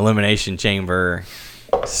Celebrity Elimination Chamber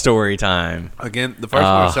story time. Again, the first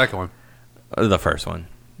one or the second one? The first one.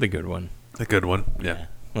 The good one. The good one, yeah.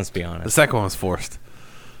 Let's be honest. The second one was forced.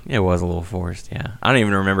 It was a little forced, yeah. I don't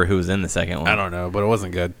even remember who was in the second one. I don't know, but it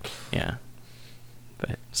wasn't good. Yeah.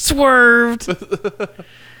 But swerved. It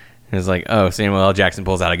was like, oh, Samuel L. Jackson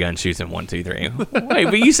pulls out a gun, shoots him 1, 2, 3. Wait,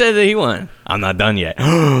 but you said that he won. I'm not done yet.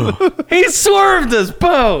 He swerved us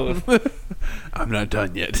both. I'm not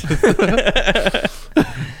done yet.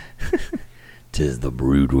 Tis the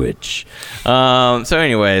Brood Witch. So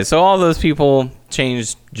anyway, so all those people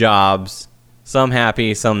changed jobs. Some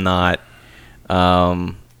happy, some not.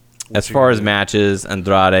 As far as matches,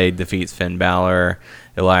 Andrade defeats Finn Balor.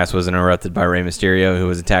 Elias was interrupted by Rey Mysterio, who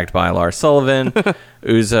was attacked by Lars Sullivan.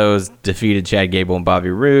 Usos defeated Chad Gable and Bobby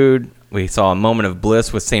Roode. We saw a moment of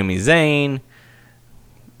bliss with Sami Zayn.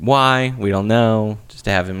 Why? We don't know. Just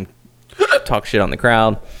to have him talk shit on the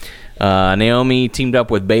crowd. Naomi teamed up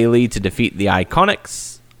with Bayley to defeat the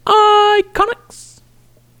Iconics. Iconics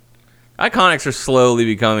are slowly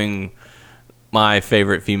becoming my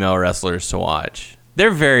favorite female wrestlers to watch.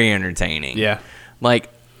 They're very entertaining. Yeah. Like,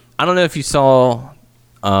 I don't know if you saw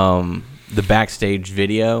the backstage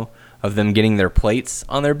video of them getting their plates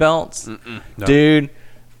on their belts. No. Dude,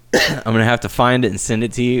 I'm going to have to find it and send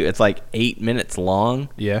it to you. It's like 8 minutes long.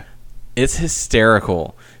 Yeah. It's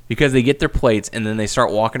hysterical because they get their plates and then they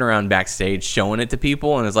start walking around backstage showing it to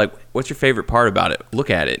people. And it's like, what's your favorite part about it? Look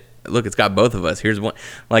at it. Look, it's got both of us. Here's one.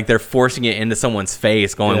 Like, they're forcing it into someone's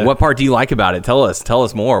face going, Yeah. What part do you like about it? Tell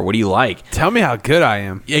us more. What do you like? Tell me how good I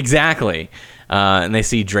am. Exactly. And they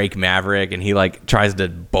see Drake Maverick, and he like tries to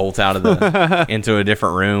bolt out of the into a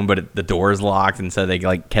different room, but the door is locked, and so they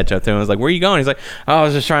like catch up to him. It's like, where are you going? He's like, oh, I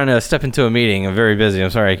was just trying to step into a meeting. I'm very busy.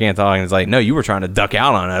 I'm sorry, I can't talk. And it's like, no, you were trying to duck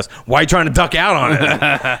out on us. Why are you trying to duck out on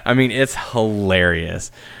us? I mean, it's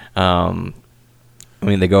hilarious. I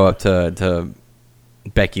mean, they go up to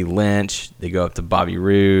Becky Lynch. They go up to Bobby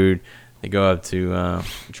Roode. They go up to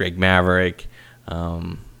Drake Maverick,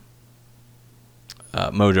 Mojo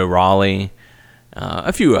Rawley.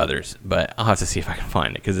 A few others, but I'll have to see if I can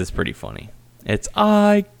find it because it's pretty funny. It's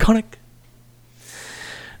iconic.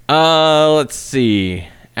 Let's see.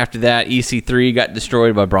 After that, EC3 got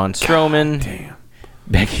destroyed by Braun Strowman. God damn.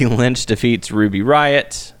 Becky Lynch defeats Ruby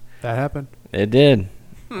Riott. That happened? It did.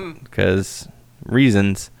 Because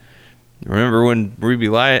reasons. Remember when Ruby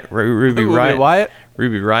Riott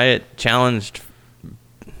challenged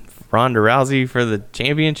Ronda Rousey for the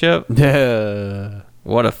championship? Yeah.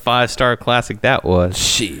 What a 5-star classic that was.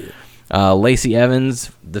 Shit. Lacey Evans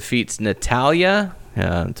defeats Natalya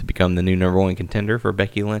to become the new #1 contender for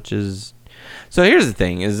Becky Lynch's. So here's the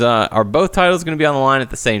thing: are both titles going to be on the line at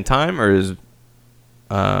the same time, or is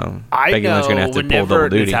Becky Lynch going to have to pull double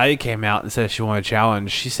duty? Natalya came out and said she wanted to challenge.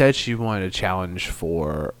 She said she wanted to challenge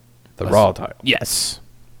for The Raw title. Yes.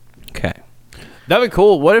 Okay. That'd be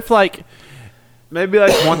cool. What if maybe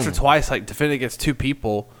once or twice, defend against two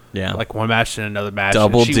people. Yeah. Like one match and another match.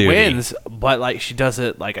 Double and she duty. wins, but she does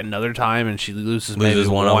it another time and she loses maybe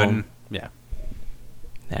one of them. Yeah.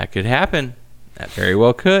 That could happen. That very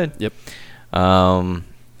well could. Yep. And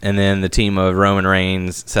then the team of Roman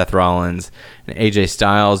Reigns, Seth Rollins, and AJ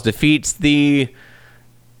Styles defeats the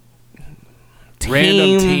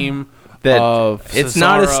Random team that of it's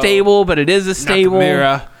not a Cesaro, stable, but it is a stable.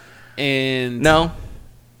 Nakamura, and No.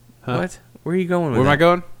 Huh? What? Where are you going with Where am I that?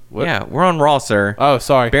 going? What? Yeah, we're on Raw, sir. Oh,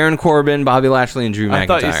 sorry. Baron Corbin, Bobby Lashley, and Drew McIntyre. I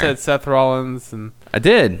thought you said Seth Rollins and. I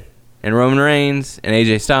did. And Roman Reigns and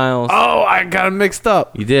AJ Styles. Oh, I got them mixed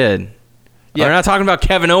up. You did. Yeah. We're not talking about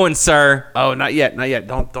Kevin Owens, sir. Oh, not yet. Not yet.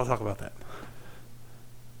 Don't talk about that.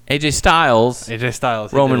 AJ Styles, AJ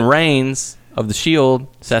Styles. he Roman did it. Reigns of the Shield,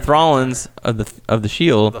 Seth Rollins of the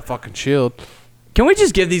Shield. The fucking Shield. Can we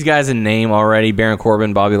just give these guys a name already? Baron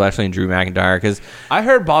Corbin, Bobby Lashley, and Drew McIntyre? Because I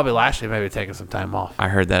heard Bobby Lashley maybe taking some time off. I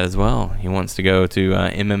heard that as well. He wants to go to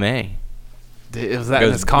MMA. Was that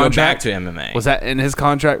in his Go back contract? to MMA. Was that in his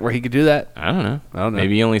contract where he could do that? I don't know. I don't know.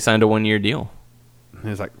 Maybe he only signed a 1-year deal. He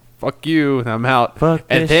was like, fuck you, and I'm out. Fuck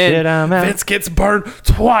and this then shit, I'm out. Vince gets burned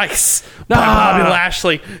twice by Bobby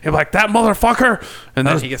Lashley. He's like, that motherfucker. And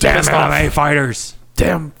then he gets pissed off. fighters.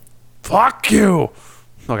 Damn, fuck you.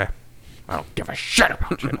 Okay. I don't give a shit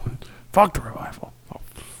about you. Fuck the Revival. I'll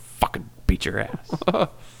fucking beat your ass.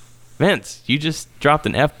 Vince, you just dropped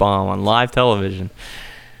an F-bomb on live television.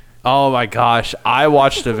 Oh my gosh. I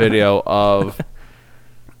watched a video of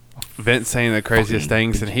Vince saying the craziest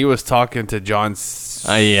things, and he was talking to John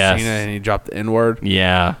Cena, yes. and he dropped the N-word.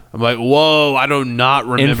 Yeah. I'm like, whoa, I do not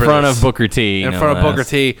remember In front this. of Booker T. In front of Booker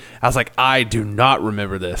T. I was like, I do not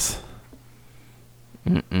remember this.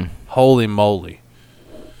 Holy moly.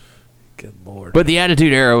 Good Lord. But the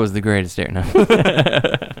Attitude Era was the greatest era. No.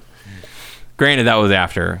 Granted, that was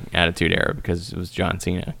after Attitude Era because it was John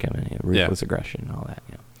Cena coming in, ruthless aggression and all that.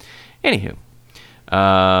 Anywho.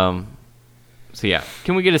 So, yeah.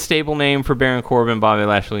 Can we get a stable name for Baron Corbin, Bobby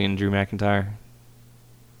Lashley, and Drew McIntyre?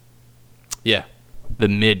 Yeah. The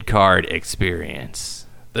Mid-Card Experience.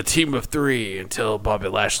 The team of 3 until Bobby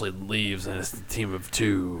Lashley leaves, and it's the team of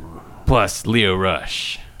 2. Plus Leo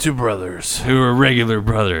Rush. 2 brothers. Who are regular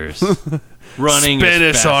brothers. Running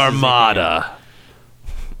Spanish as fast Armada.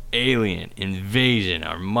 Alien Invasion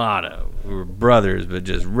Armada. We were brothers, but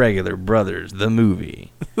just regular brothers. The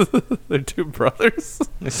movie. They're 2 brothers?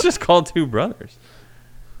 It's just called Two Brothers.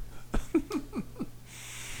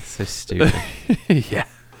 So stupid. Yeah.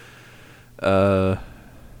 I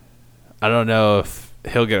don't know if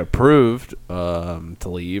he'll get approved to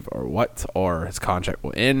leave or what, or his contract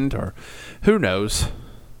will end, or who knows.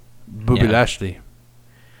 Bobby Lashley.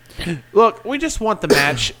 Look, we just want the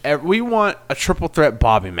match. We want a triple threat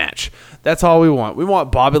Bobby match. That's all we want. We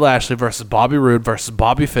want Bobby Lashley versus Bobby Roode versus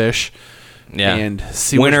Bobby Fish. Yeah. And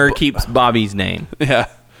see winner keeps Bobby's name. Yeah.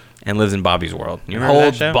 And lives in Bobby's world. You remember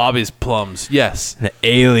Holds that show? Bobby's plums. Yes. The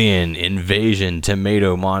Alien Invasion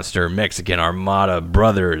Tomato Monster Mexican Armada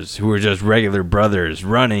brothers who are just regular brothers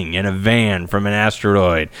running in a van from an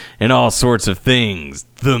asteroid and all sorts of things.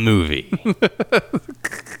 The movie.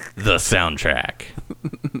 The soundtrack.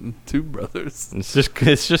 2 brothers.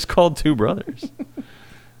 It's just called Two Brothers.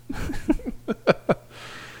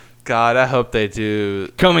 God, I hope they do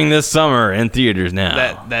Coming this summer in theaters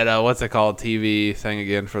now. that what's it called, TV thing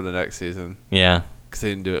again for the next season. Yeah, Because they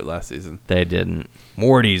didn't do it last season. they didn't.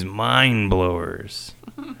 Morty's Mind Blowers.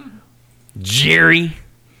 Jerry.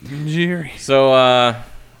 So,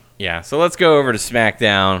 yeah. So let's go over to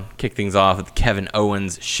SmackDown. Kick things off with Kevin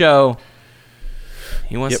Owens' show.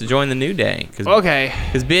 He wants to join the New Day. Okay.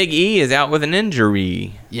 Because Big E is out with an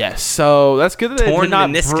injury. Yes, so that's good that they Torn did not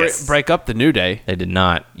meniscus. break up the New Day They did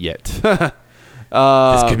not. yet.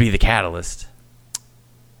 This could be the catalyst.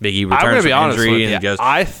 Big E I'm going returns to be from honest with injury you. and he goes,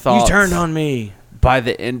 I thought you turned on me. by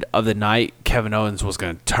the end of the night, Kevin Owens was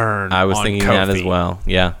going to turn I was on thinking Kofi. that as well.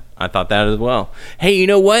 Yeah, I thought that as well. Hey, you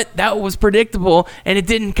know what? That was predictable, and it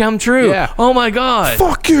didn't come true. Yeah. Oh, my God.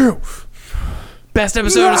 Fuck you. Best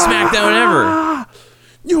episode of SmackDown ever.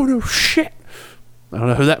 You don't know shit. I don't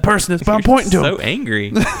know who that person is, but I'm pointing to him. So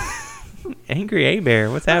angry. Angry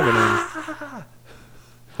A-Bear. What's happening?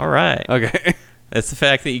 All right. Okay. It's the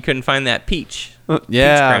fact that you couldn't find that peach.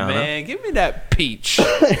 Yeah, crown, man. Give me that peach.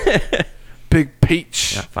 Big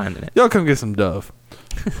peach. Not finding it. Y'all come get some Dove.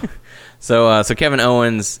 So Kevin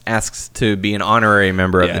Owens asks to be an honorary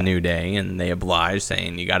member of Yeah. the New Day, and they oblige,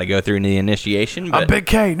 saying you got to go through the initiation. But I'm Big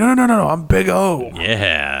K. No. I'm Big O.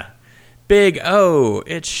 yeah, Big O,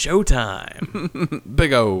 it's showtime.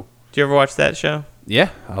 Big O. Did you ever watch that show? Yeah,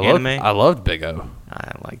 Anime? I loved Big O.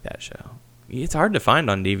 I like that show. It's hard to find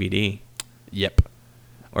on DVD, Yep.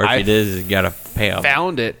 or if I it is, you got to pay up.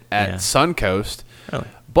 Found it at Yeah. Suncoast, Really?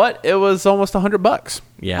 but it was almost $100.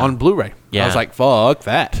 Yeah. On Blu-ray. Yeah. I was like, fuck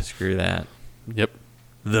that. Screw that. Yep.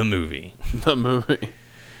 The movie. The movie.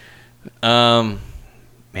 Man.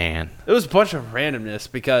 It was a bunch of randomness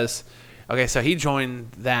because, okay, so he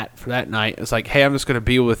joined that for that night. It's like, hey, I'm just going to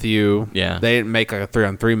be with you. Yeah. They didn't make like a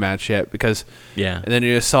 3-on-3 match yet because, Yeah. and then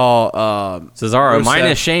you just saw Cesaro Rusev.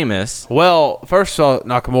 minus Sheamus. Well, first saw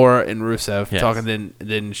Nakamura and Rusev Yes. talking, then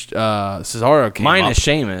Cesaro came Minus up.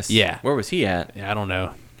 Sheamus. Yeah. Where was he at? Yeah, I don't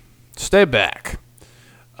know. Stay back.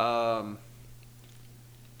 And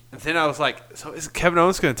then I was like, so is Kevin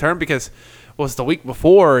Owens going to turn? Because was the week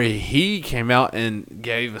before he came out and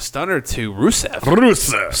gave a stunner to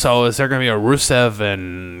Rusev. So is there going to be a Rusev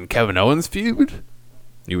and Kevin Owens feud?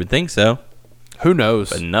 You would think so, Who knows?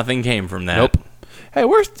 but nothing came from that. Nope. Hey,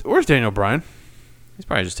 where's Daniel Bryan? He's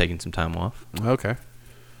probably just taking some time off. Okay.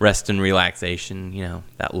 Rest and relaxation,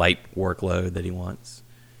 that light workload that he wants.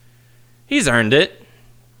 He's earned it.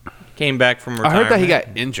 Came back from retirement. I heard that he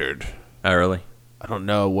got injured. Oh, really? I don't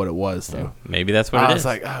know what it was though. Maybe that's what I it was is.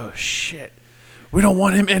 like, oh shit. We don't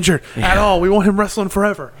want him injured at all. We want him wrestling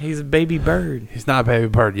forever. He's a baby bird. He's not a baby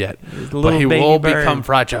bird yet, a but little he baby will bird. become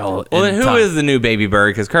fragile. Well, in then who time. is the new baby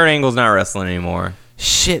bird? Because Kurt Angle's not wrestling anymore.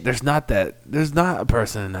 Shit, there's not a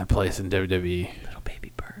person in that place in WWE. Little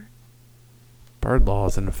baby bird. Bird law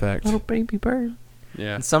is in effect. Little baby bird.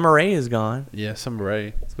 Yeah. And Summer Rae is gone. Yeah, Summer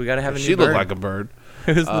Rae. So we got to have a new She bird. looked like a bird.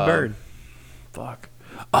 Who's the bird? Fuck.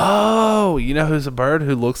 Oh, you know who's a bird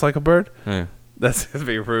who looks like a bird? Yeah. That's going to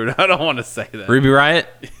be rude. I don't want to say that. Ruby Riott?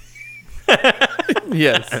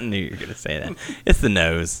 Yes. I knew you were going to say that. It's the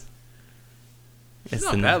nose. It's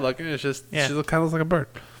not bad looking. It's just Yeah. she kind of looks like a bird.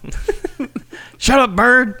 Shut up,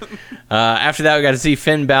 bird. After that, we got to see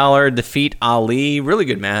Finn Balor defeat Ali. Really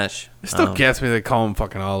good match. It still gets me they call him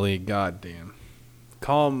fucking Ali. God damn.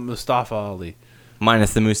 Call him Mustafa Ali.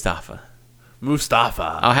 Minus the Mustafa.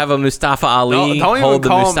 Mustafa. I'll have a Mustafa Ali Don't even hold the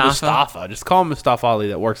call him Mustafa. Mustafa. Just call him Mustafa Ali.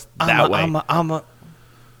 That works that way.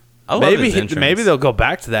 I love his entrance. Maybe they'll go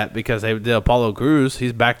back to that because they did Apollo Crews.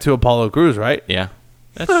 He's back to Apollo Crews, right? Yeah,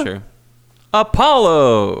 that's true.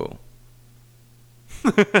 Apollo.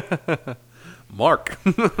 Mark.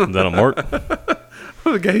 Is that a Mark?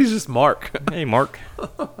 The guy's just Mark. Hey, Mark.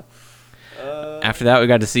 After that, we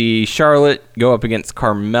got to see Charlotte go up against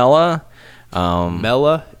Carmella.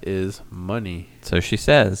 Mella is money. So she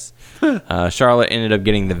says. Charlotte ended up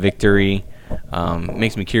getting the victory.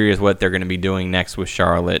 Makes me curious what they're going to be doing next with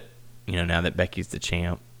Charlotte. You know, now that Becky's the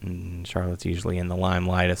champ, and Charlotte's usually in the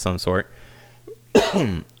limelight of some sort.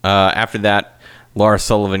 After that, Lars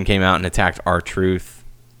Sullivan came out and attacked R-Truth.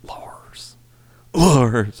 Lars.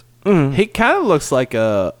 He kind of looks like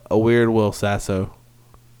a weird Will Sasso.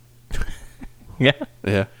 Yeah.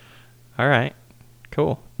 Yeah. All right.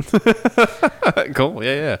 Cool. Cool.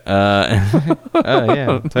 Yeah. Oh,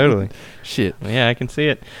 yeah, totally. Shit. Yeah, I can see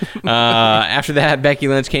it. After that, Becky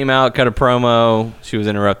Lynch came out, cut a promo. She was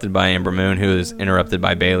interrupted by Ember Moon, who was interrupted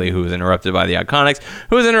by Bayley, who was interrupted by the Iconics,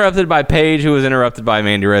 who was interrupted by Paige, who was interrupted by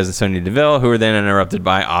Mandy Rose and Sonya Deville, who were then interrupted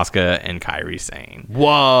by Asuka and Kairi Sane.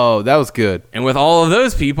 Whoa, that was good. And with all of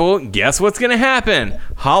those people, guess what's going to happen?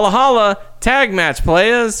 Holla holla, tag match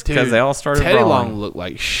players, because they all started Teddy brawling. Long looked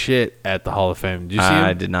like shit at the Hall of Fame. Did you see him?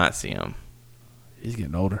 I did not see him. He's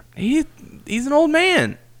getting older. He's an old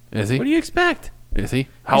man. Is he? What do you expect? Is he?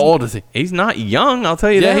 How old is he? He's not young, I'll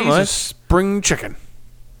tell you Yeah, that he's a much. spring chicken.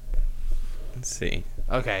 Let's see.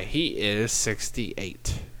 Okay, he is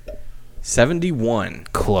 68. 71.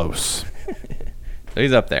 Close. So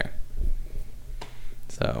he's up there.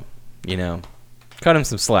 So, cut him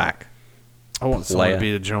some slack. I want someone Leia. to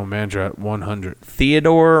be the general manager at 100.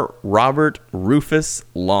 Theodore Robert Rufus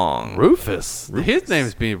Long. Rufus? His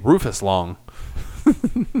name's being Rufus Long.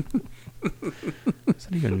 What's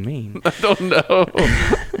that even mean? I don't know.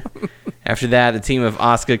 After that, the team of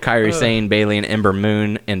Asuka, Kairi Sane, Bayley, and Ember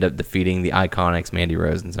Moon end up defeating the Iconics, Mandy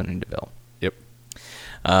Rose and Sonya Deville. Yep.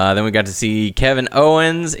 Then we got to see Kevin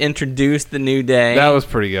Owens introduce the New Day. That was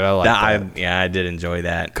pretty good. I like that. I did enjoy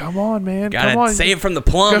that. Come on, man. Gotta Come on. save from the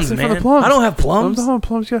Gotta plums, save man. from the plums. I don't have plums. I don't have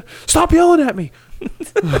plums. Stop yelling at me.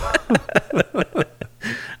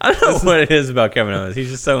 I don't know what it is about Kevin Owens. He's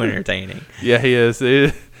just so entertaining. Yeah, he is.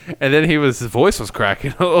 And then his voice was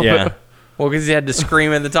cracking a little Yeah. bit. Well, because he had to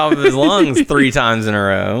scream at the top of his lungs 3 times in a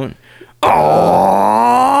row.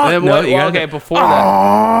 And then No, you gotta- before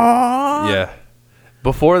that. Yeah.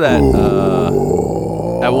 Before that,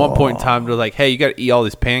 at one point in time, they're like, hey, you got to eat all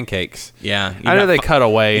these pancakes. Yeah. I know they cut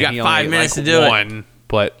away. you and got he only 5 ate, minutes like, to do it. one,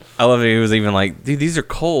 But I love it. He was even like, dude, these are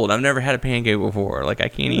cold. I've never had a pancake before. Like, I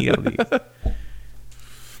can't eat all these.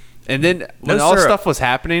 And then when No all syrup. stuff was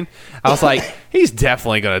happening, I was like, he's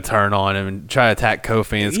definitely going to turn on him and try to attack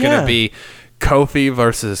Kofi. And it's going Yeah. to be Kofi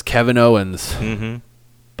versus Kevin Owens. Mm-hmm.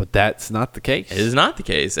 But that's not the case. It is not the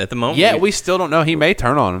case at the moment. Yeah, we still don't know. He may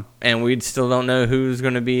turn on him. And we still don't know who's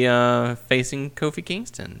going to be facing Kofi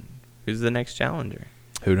Kingston. Who's the next challenger?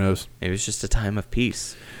 Who knows? Maybe it's just a time of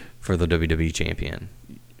peace for the WWE champion.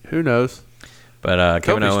 Who knows? But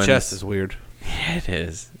Kevin Kofi's Owens. chest is weird. Yeah, it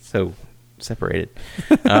is. So separated.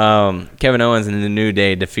 Kevin Owens and the New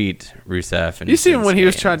Day defeat Rusev. And You see him when he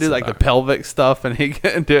was Shinsuke trying to do and like the Cesaro. pelvic stuff, and he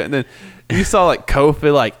couldn't do it. And then you saw like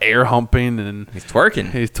Kofi like air humping, and He's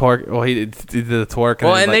twerking. he's twerk. Well, he did the twerk.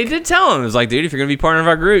 Well, he's and they did tell him, it was like, dude, if you're gonna be part of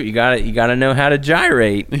our group, you gotta know how to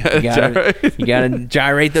gyrate. You gotta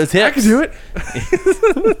gyrate those hips. I can do it.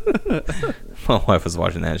 My wife was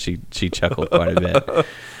watching that. She chuckled quite a bit.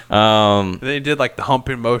 And then he did like the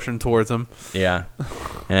humping motion towards him. Yeah,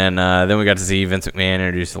 and then we got to see Vince McMahon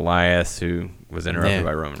introduce Elias, who was interrupted Yeah.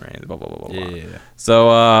 by Roman Reigns. Blah blah blah blah. blah. Yeah.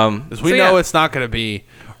 So, Because we know it's not going to be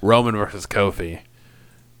Roman versus Kofi.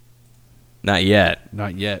 not yet,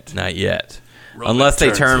 Not yet. not yet. Roman Unless they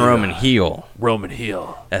turns turn heel. Roman heel. Roman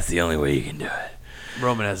heel. That's the only way you can do it.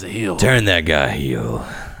 Roman as a heel. Turn that guy heel.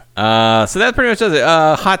 So that pretty much does it.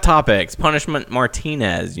 Hot topics. Punishment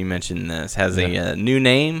Martinez, you mentioned this, has a new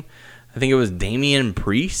name. I think it was Damian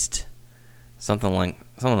Priest. Something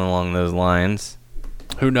along those lines.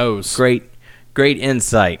 Who knows? Great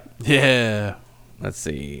insight. Yeah. Let's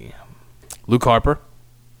see. Luke Harper.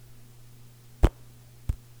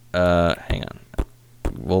 Hang on.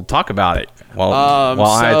 We'll talk about it while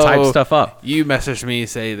I type stuff up. You messaged me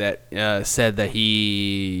said that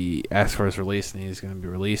he asked for his release and he's going to be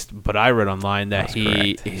released. But I read online that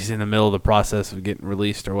he's in the middle of the process of getting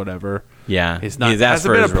released or whatever. Yeah,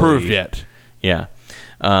 hasn't been approved yet. Yeah.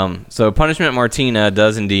 So Punishment Martina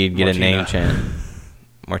does indeed get a name change.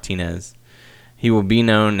 Martinez. He will be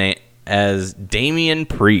known as Damian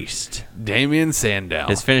Priest. Damian Sandow.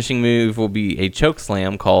 His finishing move will be a choke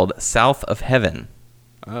slam called South of Heaven.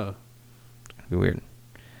 Oh. Be weird.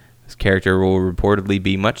 His character will reportedly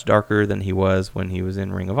be much darker than he was when he was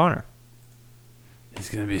in Ring of Honor. He's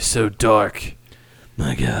going to be so dark.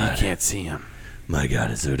 My God. You can't see him. My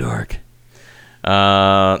God, it's so dark.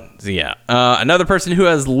 Another person who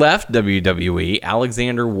has left WWE,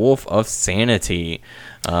 Alexander Wolf of Sanity.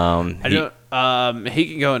 He can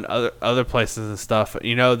go in other places and stuff.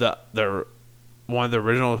 You know, the one of the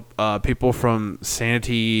original people from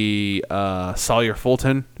Sanity, Sawyer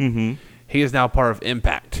Fulton. Mm-hmm. He is now part of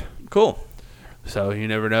Impact. Cool. So you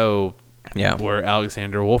never know where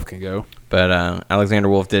Alexander Wolf can go. But Alexander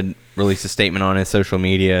Wolf did release a statement on his social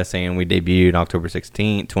media saying we debuted October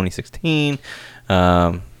 16th, 2016.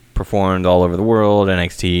 Performed all over the world,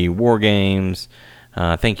 NXT War Games.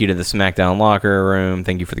 Thank you to the SmackDown Locker Room.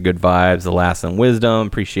 Thank you for the good vibes, the laughs, and wisdom.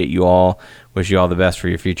 Appreciate you all. Wish you all the best for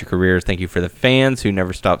your future careers. Thank you for the fans who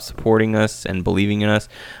never stop supporting us and believing in us.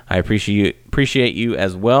 I appreciate you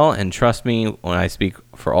as well, and trust me when I speak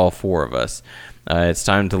for all four of us. It's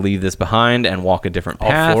time to leave this behind and walk a different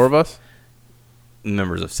path. All four of us?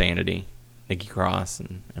 Members of Sanity. Nikki Cross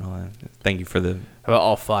and all that. Thank you for the... How about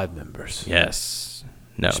all 5 members? Yes.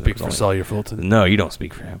 No. Speak for Sawyer Fulton? No, you don't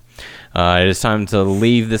speak for him. It is time to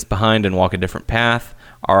leave this behind and walk a different path.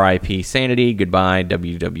 R.I.P. Sanity. Goodbye,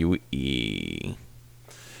 WWE.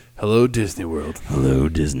 Hello, Disney World. Hello,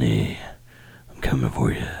 Disney. I'm coming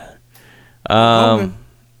for you. Yeah,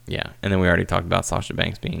 and then we already talked about Sasha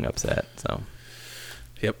Banks being upset, so...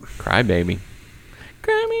 Yep. Cry, baby.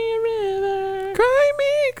 Cry me a river. Cry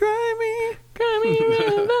me, cry me. Cry me a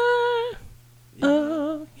river.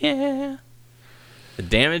 Oh, yeah. The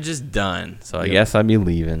damage is done, so I guess I'd be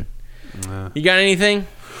leaving. You got anything?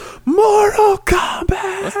 Mortal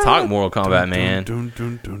Kombat. Let's talk Mortal Kombat, man.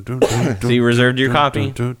 So you reserved your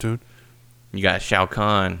copy? You got Shao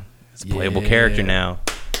Kahn. It's a playable character now.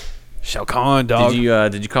 Shao Kahn, dog.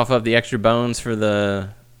 Did you cough up the extra bones for the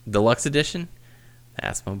deluxe edition?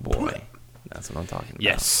 That's my boy. That's what I'm talking about.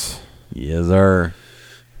 Yes. Yes, sir.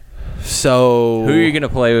 So who are you gonna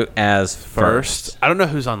play as first? I don't know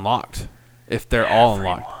who's unlocked. If they're all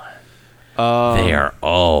unlocked. They are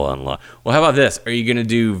all unlocked. Well, how about this? Are you gonna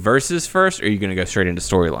do versus first, or are you gonna go straight into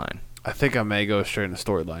storyline? I think I may go straight into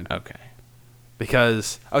storyline. Okay.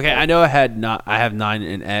 Because I know I have 9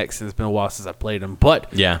 in X, and it's been a while since I played them.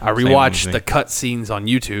 But yeah, I rewatched the cutscenes on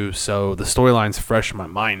YouTube, so the storyline's fresh in my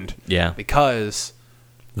mind. Yeah. Because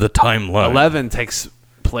the timeline 11 takes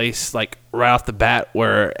place like right off the bat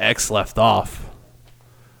where X left off.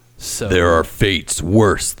 So there are fates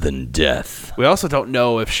worse than death. We also don't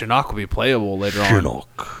know if Shinnok will be playable later on.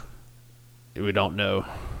 We don't know.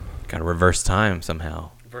 Got to reverse time somehow.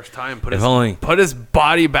 First time, put his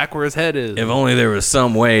body back where his head is. If only there was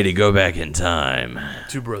some way to go back in time.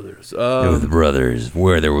 2 brothers. With brothers,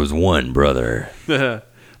 where there was one brother.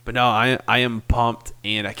 But no, I am pumped,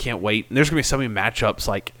 and I can't wait. And there's going to be so many matchups.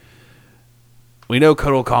 Like, we know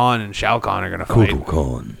Kotal Khan and Shao Kahn are going to fight. Kotal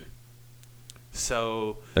Khan.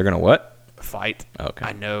 So they're going to what? Fight. Okay.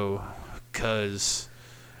 I know, because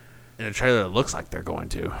in the trailer, it looks like they're going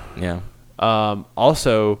to. Yeah.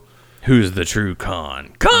 Also... Who's the true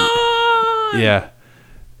Khan? Khan! Yeah.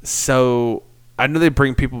 So, I know they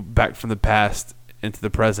bring people back from the past into the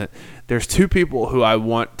present. There's 2 people who I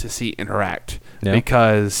want to see interact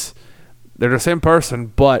because they're the same person,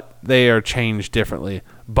 but they are changed differently.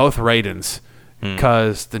 Both Raidens.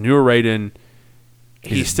 Because the newer Raiden,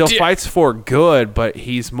 he still fights for good, but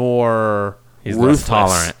he's more ruthless. Less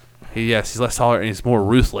tolerant. He's less tolerant and he's more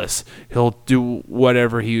ruthless. He'll do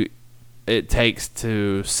whatever it takes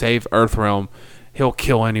to save Earthrealm. He'll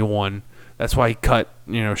kill anyone. That's why he cut,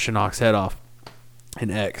 Shinnok's head off in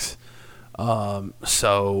X.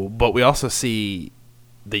 But we also see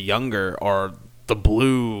the younger or the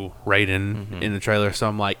blue Raiden in the trailer. So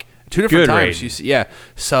I'm like, 2 different Good times. Raiden. You see, yeah.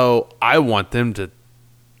 So I want them to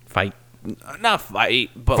fight. not fight,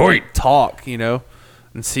 but Fight. like talk, and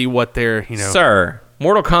see what they're, Sir,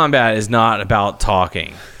 Mortal Kombat is not about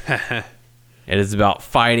talking. It is about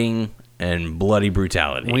fighting and bloody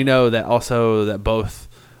brutality. We know that also that both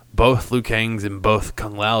Liu Kangs and both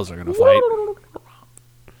Kung Laos are going to fight.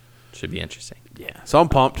 Should be interesting. Yeah. So I'm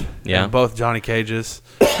pumped. Yeah. And both Johnny Cages.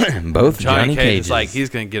 Both Johnny Cage Cages. is like, he's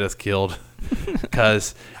going to get us killed.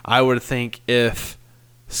 Because I would think if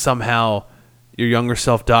somehow your younger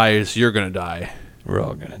self dies, you're going to die. We're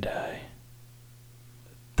all gonna die.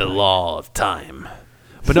 The law of time.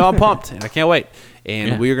 But no, I'm pumped, and I can't wait. And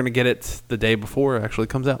Yeah. we are going to get it the day before it actually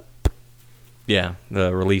comes out. Yeah,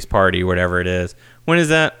 the release party, whatever it is. When is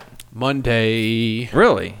that? Monday.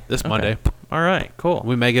 Really? This Okay. Monday. All right, cool.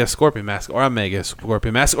 We may get a scorpion mask, or I may get a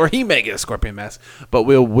scorpion mask, or he may get a scorpion mask. But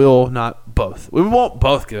we will not both. We won't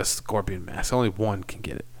both get a scorpion mask. Only one can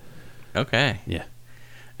get it. Okay. Yeah.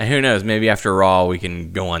 And who knows? Maybe after Raw, we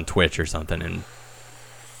can go on Twitch or something and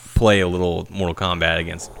play a little Mortal Kombat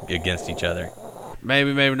against each other.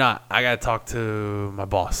 Maybe, maybe not. I got to talk to my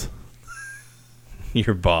boss.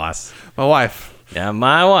 Your boss. My wife. Yeah,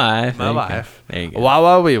 my wife. My There you go. wife. There you go. Wah,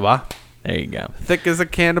 wah, wee, wah. There you go. Thick as a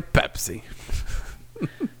can of Pepsi.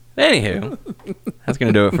 Anywho, that's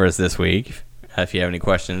going to do it for us this week. If you have any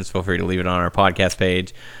questions, feel free to leave it on our podcast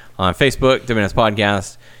page on Facebook, WNS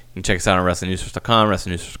Podcast. You can check us out on WrestlingNewsSource.com,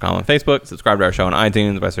 WrestlingNewsSource.com on Facebook. Subscribe to our show on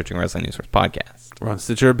iTunes by searching Wrestling News Source Podcast. We're on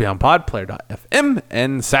Stitcher, Beyond Pod, Player.fm,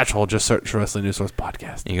 and Satchel. Just search Wrestling News Source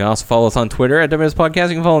Podcast. You can also follow us on Twitter at WNS Podcast.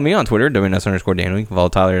 You can follow me on Twitter, WNS_Daniel. You can follow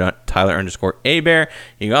Tyler_Abear.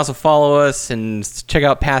 You can also follow us and check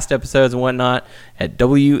out past episodes and whatnot at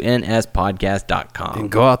WNSPodcast.com.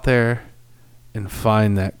 And go out there and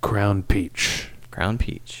find that Crown Peach Crown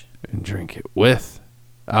Peach. and drink it with,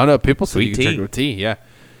 I don't know, people say Sweet you can drink tea. it with tea, yeah.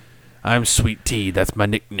 I'm Sweet Tea. That's my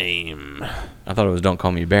nickname. I thought it was Don't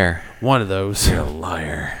Call Me Bear. One of those. You're a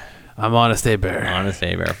liar. I'm Honest A Bear. Honest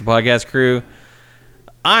Abear. For Podcast Crew,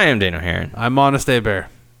 I am Daniel Heron. I'm Honest A Bear.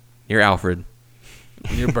 You're Alfred.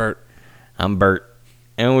 And you're Bert. I'm Bert.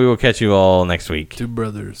 And we will catch you all next week. Two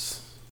brothers.